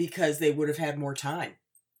 But because they would have had more time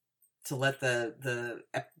to let the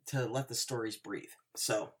stories breathe.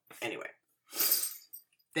 So anyway,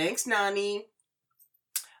 thanks, Nani.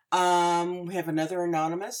 We have another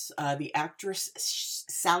anonymous. The actress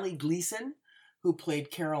Sally Gleason, who played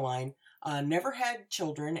Caroline, never had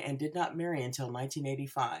children and did not marry until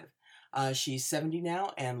 1985. She's 70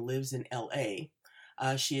 now and lives in L.A.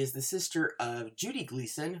 She is the sister of Judy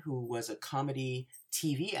Gleason, who was a comedy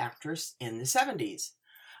TV actress in the 70s.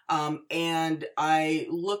 And I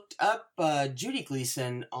looked up Judy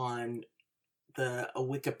Gleason on the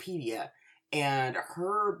Wikipedia, and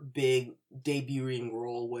her big debuting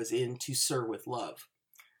role was in To Sir with Love.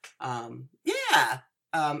 Yeah.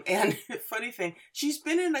 And funny thing, she's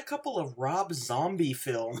been in a couple of Rob Zombie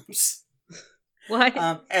films. What?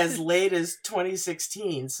 As late as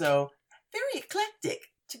 2016. So very eclectic,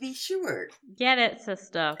 to be sure. Get it,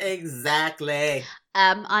 sister. Exactly.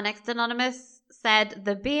 Our next anonymous said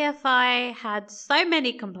the BFI had so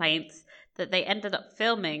many complaints that they ended up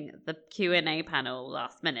filming the Q&A panel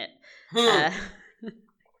last minute. We're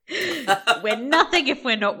nothing if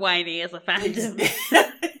we're not whiny as a fandom.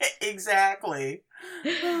 Exactly.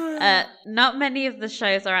 Not many of the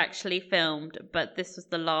shows are actually filmed, but this was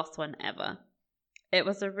the last one ever. It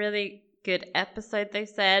was a really good episode, they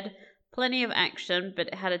said. Plenty of action, but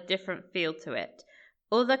it had a different feel to it.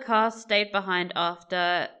 All the cast stayed behind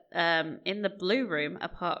after in the blue room,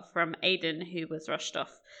 apart from Aidan, who was rushed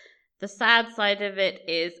off. The sad side of it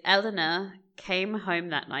is Eleanor came home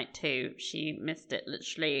that night too. She missed it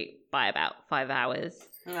literally by about 5 hours.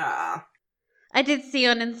 Ah. I did see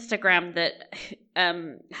on Instagram that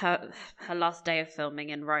her last day of filming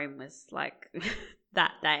in Rome was like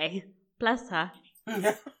that day. Bless her.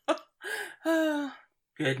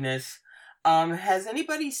 Goodness. Has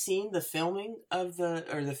anybody seen the filming of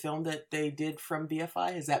the film that they did from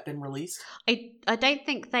BFI? Has that been released? I don't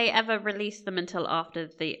think they ever released them until after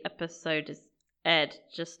the episode is aired,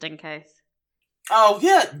 just in case. Oh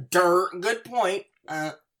yeah, good point.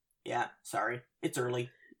 Yeah, sorry. It's early.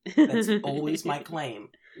 That's always my claim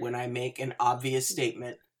when I make an obvious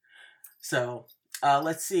statement. So,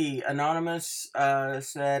 let's see. Anonymous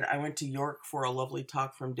said, I went to York for a lovely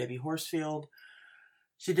talk from Debbie Horsfield.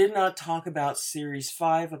 She did not talk about Series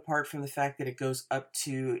 5, apart from the fact that it goes up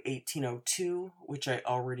to 1802, which I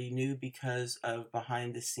already knew because of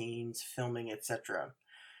behind-the-scenes filming, etc.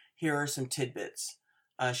 Here are some tidbits.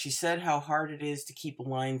 She said how hard it is to keep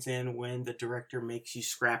lines in when the director makes you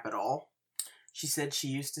scrap it all. She said she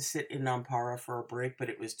used to sit in Nampara for a break, but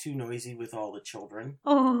it was too noisy with all the children.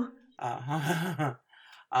 Oh.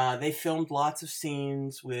 They filmed lots of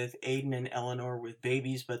scenes with Aiden and Eleanor with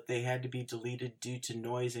babies, but they had to be deleted due to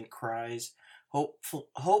noise and cries.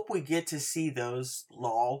 Hope we get to see those,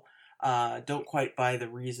 lol. Don't quite buy the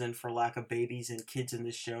reason for lack of babies and kids in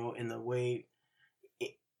the show in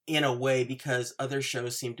a way because other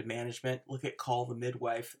shows seem to management. Look at Call the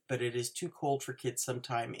Midwife, but it is too cold for kids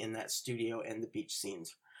sometime in that studio and the beach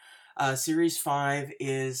scenes. Series 5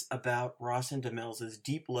 is about Ross and Demelza's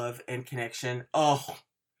deep love and connection. Oh,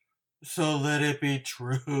 so let it be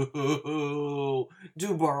true.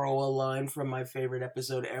 Do borrow a line from my favorite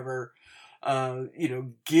episode ever.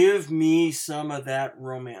 Give me some of that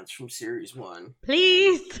romance from Series 1.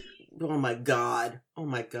 Please. Oh my god.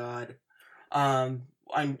 I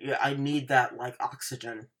need that like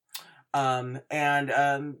oxygen. Nani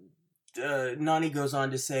goes on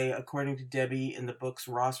to say, according to Debbie, in the books,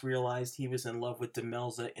 Ross realized he was in love with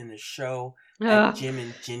Demelza in the show at Jim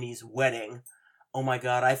and Ginny's wedding. Oh my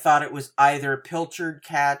god, I thought it was either Pilchard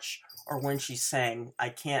Catch or when she sang. I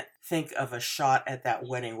can't think of a shot at that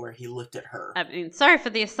wedding where he looked at her. I mean, sorry for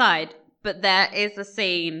the aside, but there is a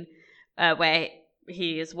scene where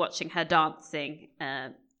he is watching her dancing,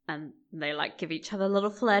 and they like give each other little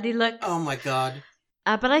flirty looks. Oh my god.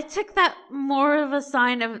 But I took that more of a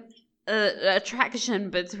sign of attraction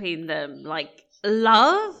between them, like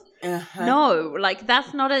love. No, like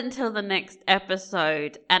that's not until the next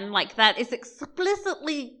episode, and like that is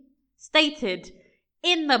explicitly stated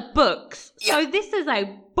in the books. Yeah. So this is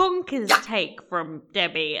a bonkers take from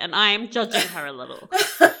Debbie, and I am judging her a little.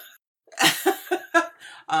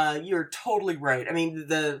 You're totally right. I mean,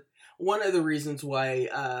 one of the reasons why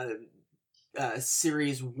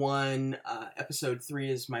Series 1, Episode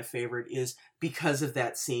 3 is my favorite is because of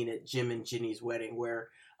that scene at Jim and Ginny's wedding where,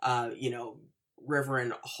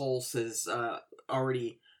 Reverend Hulse has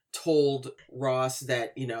already told Ross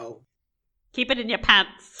that, keep it in your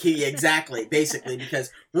pants. Exactly, basically, because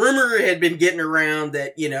rumor had been getting around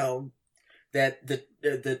that, that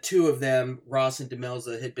the two of them, Ross and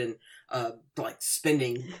Demelza, had been,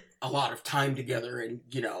 spending a lot of time together and,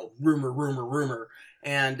 rumor.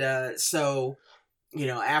 And so,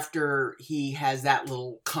 after he has that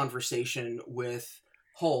little conversation with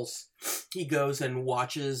Hulse, he goes and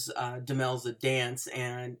watches Demelza dance,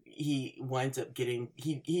 and he winds up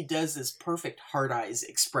he does this perfect hard eyes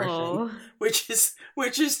expression, which is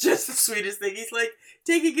just the sweetest thing. He's like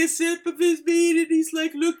taking a sip of his bean, and he's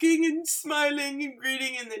like looking and smiling and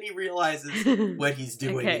greeting, and then he realizes what he's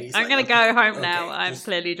doing. Okay, and he's I'm gonna go home now. I'm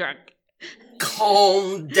clearly drunk.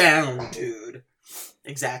 Calm down, dude.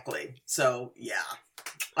 Exactly. So yeah.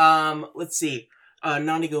 Let's see.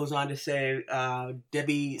 Nani goes on to say,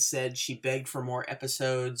 Debbie said she begged for more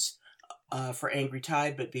episodes for Angry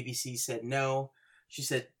Tide, but BBC said no. She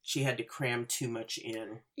said she had to cram too much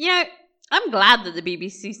in. I'm glad that the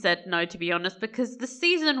BBC said no, to be honest, because the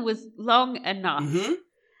season was long enough. Mm-hmm.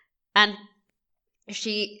 And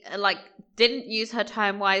she, didn't use her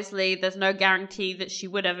time wisely. There's no guarantee that she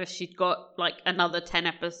would have if she'd got, another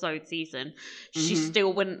 10-episode season. Mm-hmm. She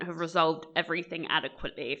still wouldn't have resolved everything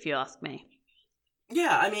adequately, if you ask me.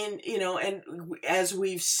 Yeah, I mean, and as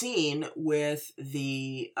we've seen with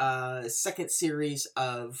the second series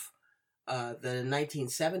of the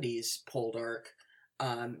 1970s Poldark,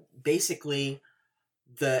 basically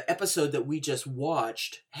the episode that we just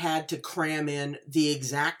watched had to cram in the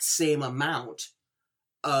exact same amount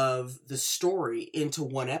of the story into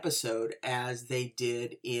one episode as they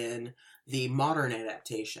did in the modern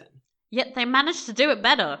adaptation. Yet they managed to do it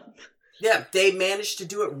better. Yeah, they managed to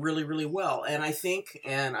do it really, really well. And I think,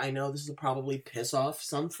 and I know this will probably piss off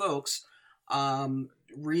some folks,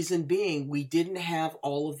 reason being, we didn't have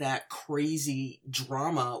all of that crazy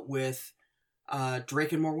drama with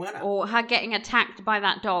Drake and Morwenna. Or her getting attacked by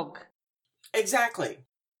that dog. Exactly.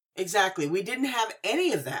 We didn't have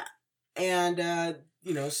any of that. And,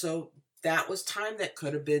 so that was time that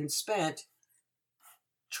could have been spent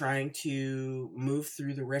trying to move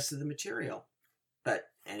through the rest of the material. But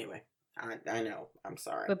anyway. I know. I'm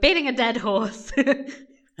sorry. We're beating a dead horse.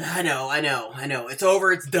 I know. It's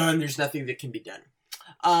over. It's done. There's nothing that can be done.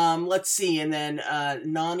 Let's see. And then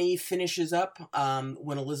Nani finishes up.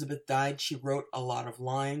 When Elizabeth died, she wrote a lot of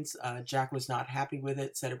lines. Jack was not happy with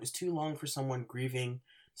it, said it was too long for someone grieving,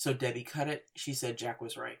 so Debbie cut it. She said Jack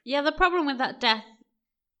was right. Yeah, the problem with that death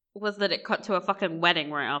was that it cut to a fucking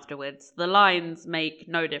wedding right afterwards. The lines make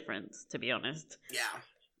no difference, to be honest.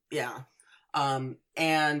 Yeah.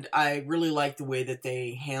 And I really like the way that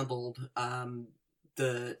they handled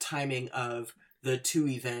the timing of the two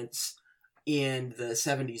events in the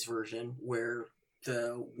 70s version, where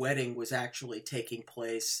the wedding was actually taking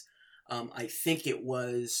place. I think it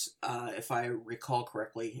was, if I recall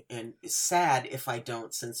correctly, and it's sad if I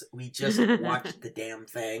don't, since we just watched the damn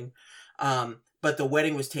thing. But the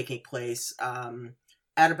wedding was taking place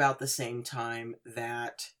at about the same time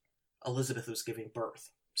that Elizabeth was giving birth.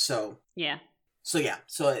 So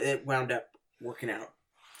it wound up working out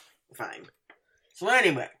fine. So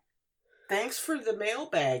anyway, thanks for the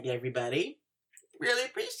mailbag, everybody. Really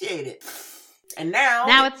appreciate it. And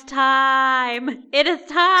now it's time. It is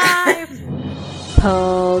time.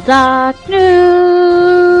 Poldark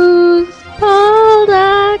News.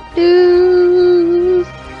 Poldark News.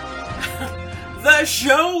 The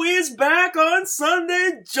show is back on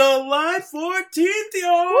Sunday, July 14th,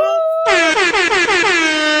 y'all!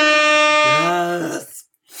 Yes!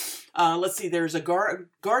 Let's see, there's a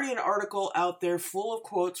Guardian article out there full of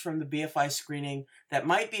quotes from the BFI screening that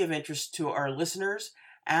might be of interest to our listeners.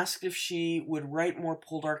 Asked if she would write more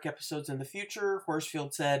Poldark episodes in the future,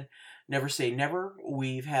 Horsfield said, "Never say never.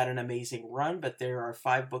 We've had an amazing run, but there are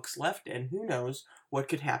 5 books left, and who knows what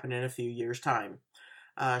could happen in a few years' time."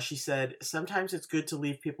 She said, "Sometimes it's good to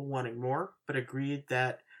leave people wanting more, but agreed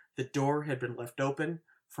that the door had been left open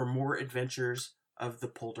for more adventures of the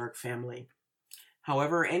Poldark family.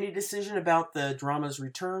 However, any decision about the drama's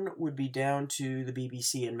return would be down to the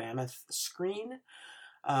BBC and Mammoth Screen.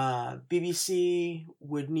 BBC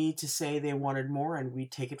would need to say they wanted more, and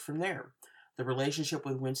we'd take it from there. The relationship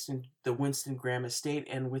with the Winston Graham estate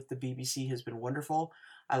and with the BBC has been wonderful.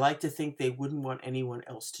 I like to think they wouldn't want anyone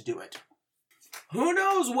else to do it." Who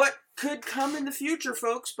knows what could come in the future,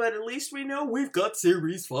 folks, but at least we know we've got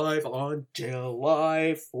Series 5 on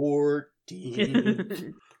July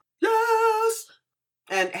 14th. Yes!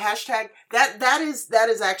 And hashtag, that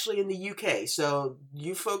is actually in the UK, so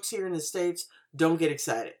you folks here in the States, don't get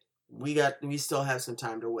excited. We still have some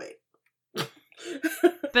time to wait.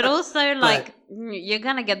 But also, you're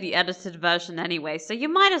gonna get the edited version anyway, so you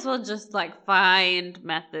might as well just, find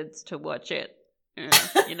methods to watch it.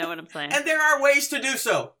 You know what I'm saying? And there are ways to do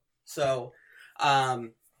so. So,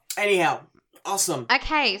 anyhow, awesome.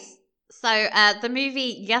 Okay, so the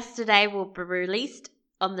movie Yesterday will be released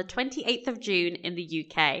on the 28th of June in the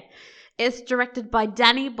UK. It's directed by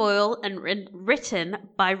Danny Boyle and written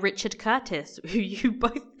by Richard Curtis, who you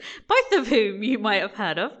both of whom you might have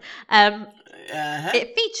heard of.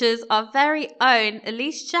 It features our very own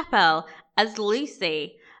Elise Chappell as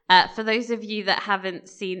Lucy. For those of you that haven't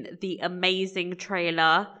seen the amazing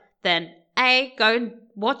trailer, then A, go and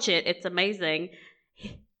watch it. It's amazing.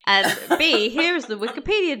 And B, here's the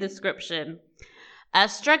Wikipedia description. A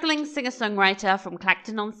struggling singer-songwriter from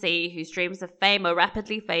Clacton-on-Sea whose dreams of fame are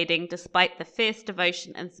rapidly fading despite the fierce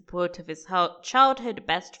devotion and support of his childhood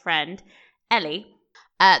best friend, Ellie.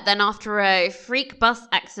 Then after a freak bus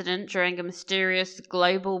accident during a mysterious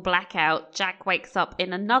global blackout, Jack wakes up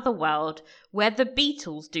in another world where the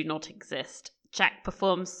Beatles do not exist. Jack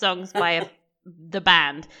performs songs by the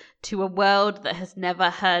band to a world that has never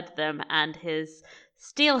heard them, and his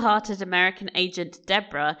steel-hearted American agent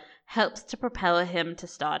Deborah helps to propel him to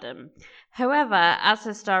stardom. However, as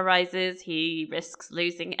his star rises, he risks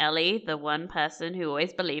losing Ellie, the one person who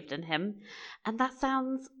always believed in him. And that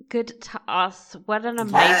sounds good to us. What an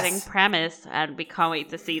amazing premise, and we can't wait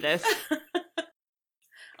to see this.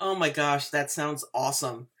 Oh my gosh, that sounds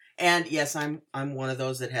awesome. And yes, I'm one of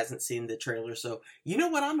those that hasn't seen the trailer, so you know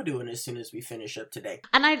what I'm doing as soon as we finish up today.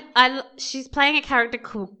 And she's playing a character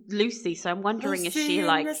called Lucy, so I'm wondering if she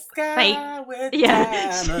fake.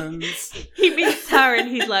 Yeah, he meets her and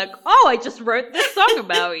he's like, "Oh, I just wrote this song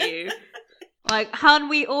about you." Like, hun,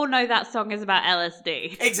 we all know that song is about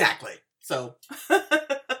LSD. Exactly. So.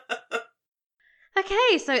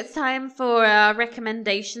 Okay, so it's time for our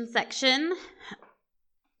recommendation section.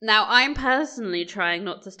 Now, I'm personally trying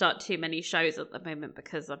not to start too many shows at the moment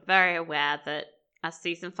because I'm very aware that as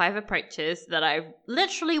season 5 approaches, that I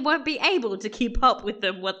literally won't be able to keep up with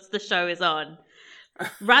them once the show is on.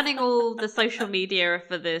 Running all the social media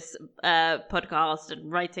for this podcast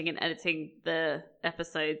and writing and editing the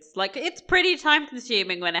episodes, it's pretty time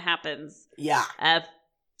consuming when it happens. Yeah.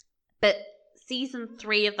 But season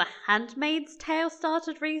 3 of The Handmaid's Tale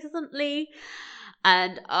started recently,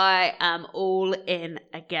 and I am all in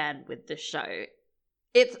again with the show.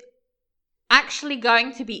 It's actually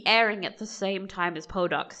going to be airing at the same time as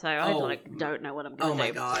Poldark, so I don't know what I'm going to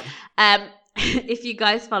do. Oh my god. If you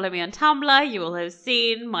guys follow me on Tumblr, you will have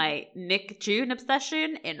seen my Nick June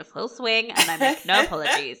obsession in full swing, and I make no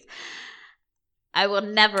apologies. I will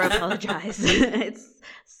never apologize.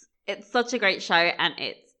 It's such a great show, and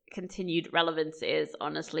its continued relevance is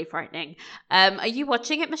honestly frightening. Are you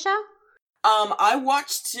watching it, Michelle? I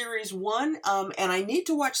watched series 1, and I need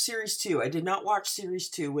to watch series 2. I did not watch series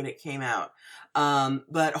 2 when it came out.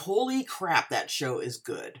 But holy crap, that show is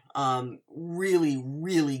good. Really,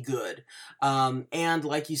 really good. And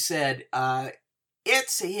like you said,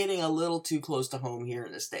 it's hitting a little too close to home here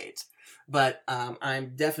in the States. But,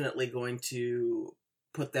 I'm definitely going to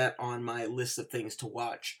put that on my list of things to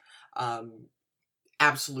watch.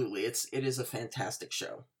 Absolutely. It is a fantastic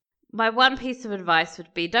show. My one piece of advice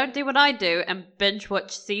would be, don't do what I do and binge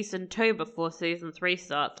watch season 2 before season 3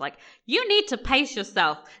 starts. Like, you need to pace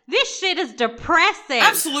yourself. This shit is depressing.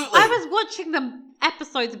 Absolutely. I was watching the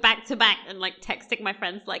episodes back to back and like texting my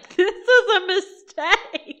friends like, this is a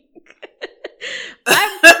mistake.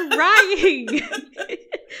 I'm crying.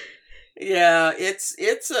 Yeah,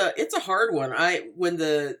 it's a hard one. When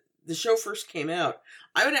the show first came out,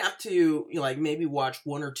 I would have to maybe watch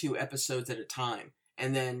 1 or 2 episodes at a time.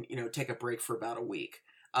 And then, take a break for about a week.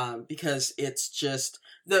 Because it's just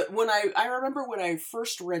I remember when I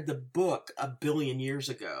first read the book a billion years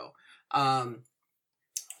ago,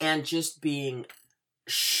 and just being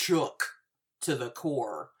shook to the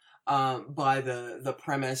core, by the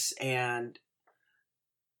premise. And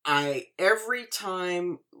every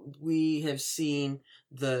time we have seen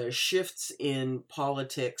the shifts in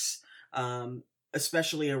politics,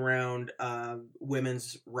 especially around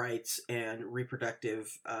women's rights and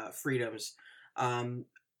reproductive freedoms,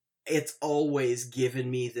 it's always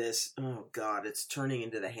given me this, oh god, it's turning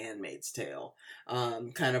into The Handmaid's Tale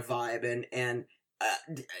kind of vibe, and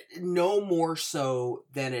no more so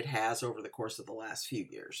than it has over the course of the last few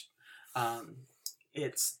years.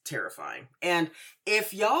 It's terrifying. And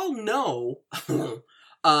if y'all know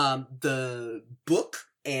the book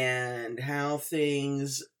and how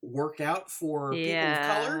things work out for people of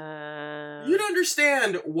color, you'd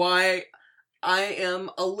understand why I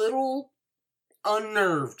am a little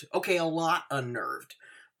unnerved. Okay, a lot unnerved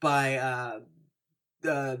by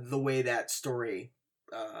the way that story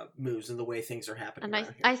moves and the way things are happening.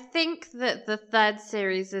 And I think that the 3rd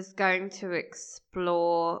series is going to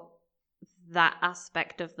explore that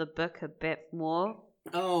aspect of the book a bit more.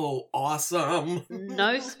 Oh, awesome.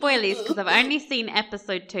 No spoilies, because I've only seen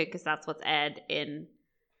episode 2, because that's what's aired in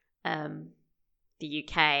the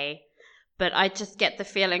UK. But I just get the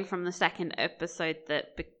feeling from the 2nd episode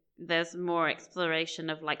that there's more exploration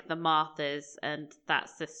of like the Marthas and that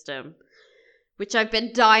system, which I've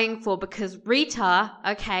been dying for, because Rita,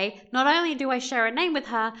 okay, not only do I share a name with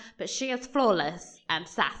her, but she is flawless and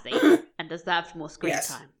sassy and deserves more screen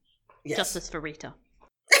time. Yes. Justice for Rita.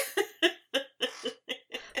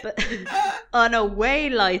 But on a way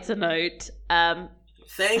lighter note,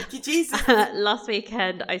 thank you, Jesus. Last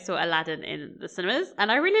weekend I saw Aladdin in the cinemas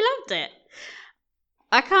and I really loved it.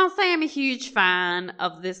 I can't say I'm a huge fan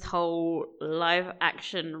of this whole live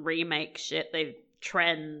action remake shit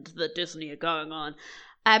trend that Disney are going on.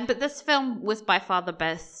 But this film was by far the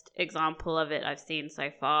best example of it I've seen so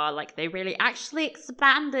far. Like, they really actually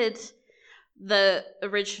expanded the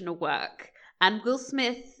original work. And Will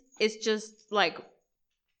Smith is just like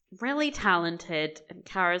really talented and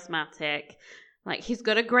charismatic. Like, he's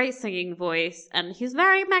got a great singing voice and he's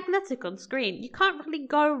very magnetic on screen. You can't really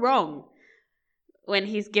go wrong when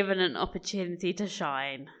he's given an opportunity to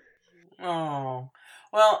shine. Oh,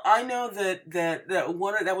 well, I know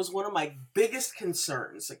that was one of my biggest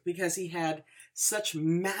concerns, because he had such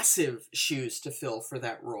massive shoes to fill for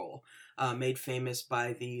that role, made famous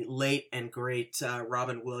by the late and great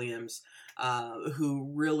Robin Williams,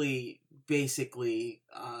 who really basically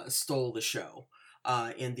stole the show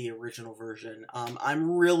in the original version.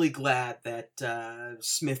 I'm really glad that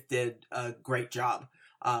Smith did a great job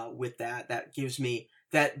with that. That gives me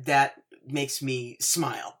that makes me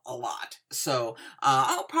smile a lot. So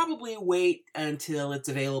I'll probably wait until it's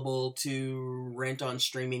available to rent on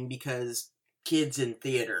streaming, because kids in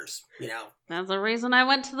theaters, That's the reason I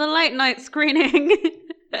went to the late night screening.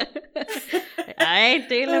 I ain't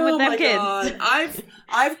dealing with them kids. God.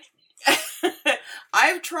 I've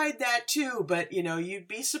I've tried that too, but you'd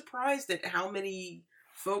be surprised at how many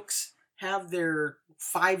folks have their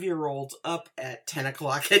 5-year-olds up at 10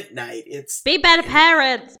 o'clock at night. Be better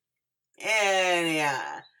parents. And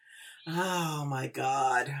yeah. Oh my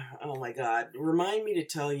god. Oh my god. Remind me to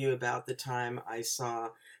tell you about the time I saw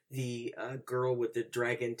the girl with the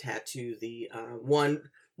dragon tattoo, the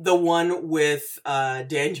one with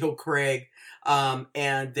Daniel Craig,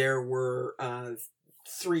 and there were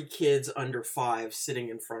 3 kids under 5 sitting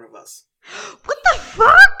in front of us. What the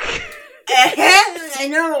fuck? I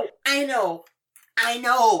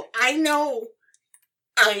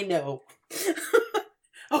know.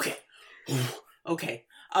 Okay.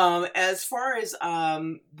 As far as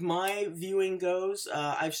my viewing goes,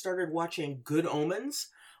 I've started watching Good Omens,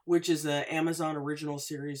 which is an Amazon original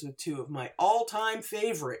series with 2 of my all-time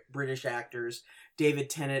favorite British actors, David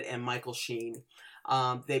Tennant and Michael Sheen.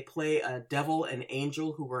 They play a devil and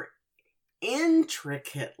angel who are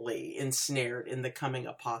intricately ensnared in the coming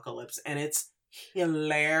apocalypse, and it's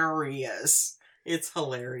hilarious. It's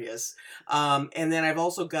hilarious. And then I've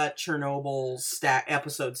also got Chernobyl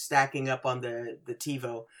episodes stacking up on the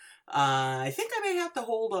TiVo. I think I may have to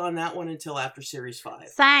hold on that one until after Series 5.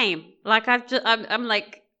 Same. Like I'm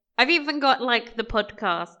like, I've even got like the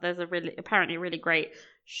podcast. There's a apparently really great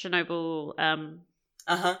Chernobyl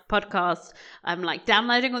podcast. I'm like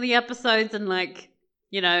downloading all the episodes and like,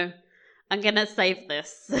 you know, I'm gonna save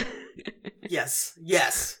this. Yes.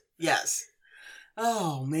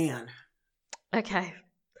 Oh man. Okay,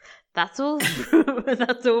 that's all.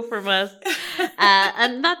 That's all from us,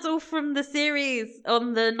 and that's all from the series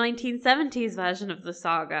on the 1970s version of the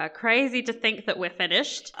saga. Crazy to think that we're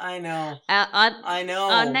finished. I know. I know.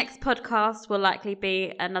 Our next podcast will likely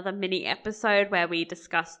be another mini episode where we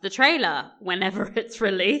discuss the trailer whenever it's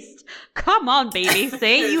released. Come on,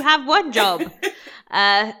 BBC, you have one job.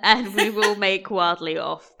 And we will make wildly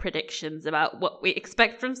off predictions about what we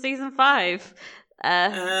expect from season 5.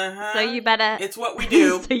 So you better... It's what we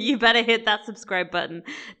do. So you better hit that subscribe button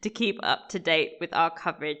to keep up to date with our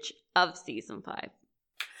coverage of season 5.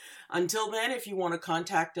 Until then, if you want to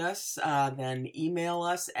contact us, then email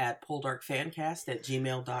us at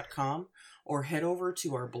poldarkfancast@gmail.com or head over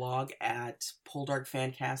to our blog at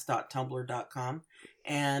poldarkfancast.tumblr.com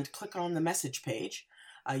and click on the message page.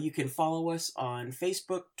 You can follow us on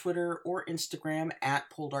Facebook, Twitter, or Instagram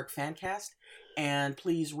at poldarkfancast. And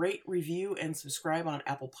please rate, review, and subscribe on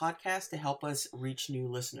Apple Podcasts to help us reach new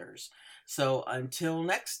listeners. So until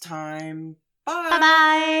next time, bye!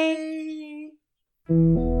 Bye-bye!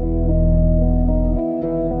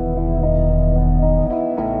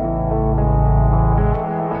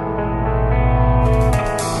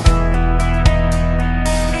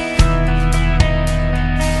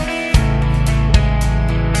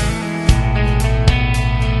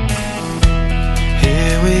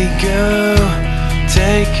 Go,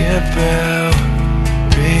 take a bow,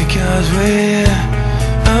 because we're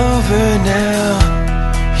over now.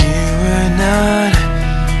 You were not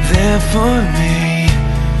there for me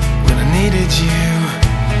when I needed you,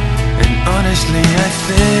 and honestly I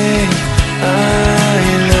think I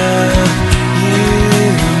love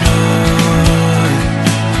you more.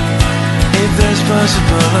 If that's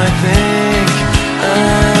possible, I think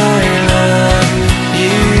I love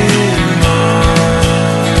you more.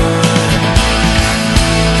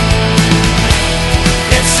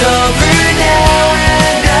 It's over now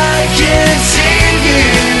and I can see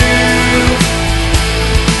you.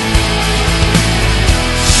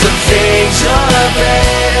 Some things are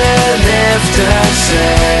better left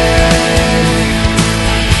unsaid,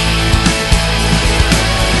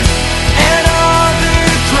 and all the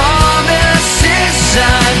promises I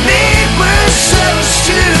made were so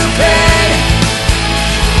stupid.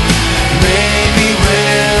 Maybe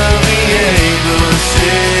we'll be able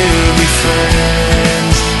to be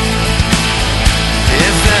friends,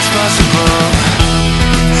 if that's possible.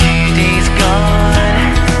 2 days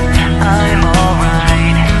gone, I'm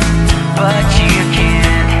alright, but you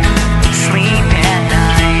can't sleep at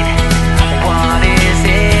night.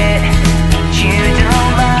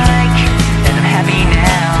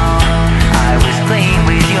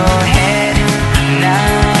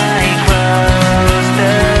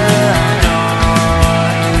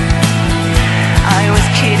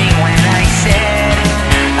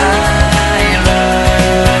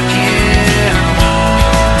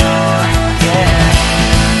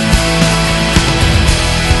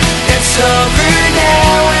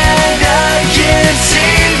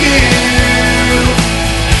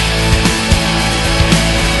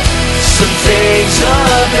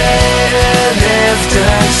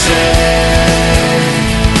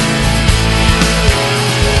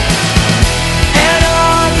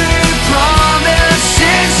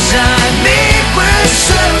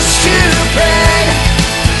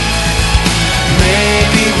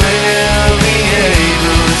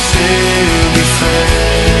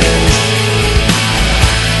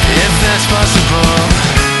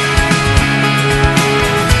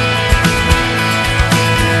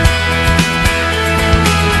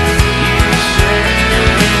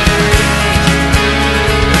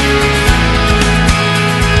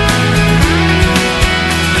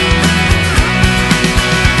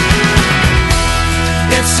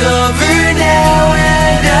 over now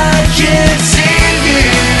and I continue.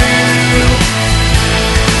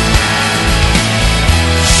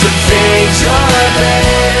 Some things are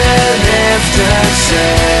better left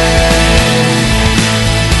unsaid.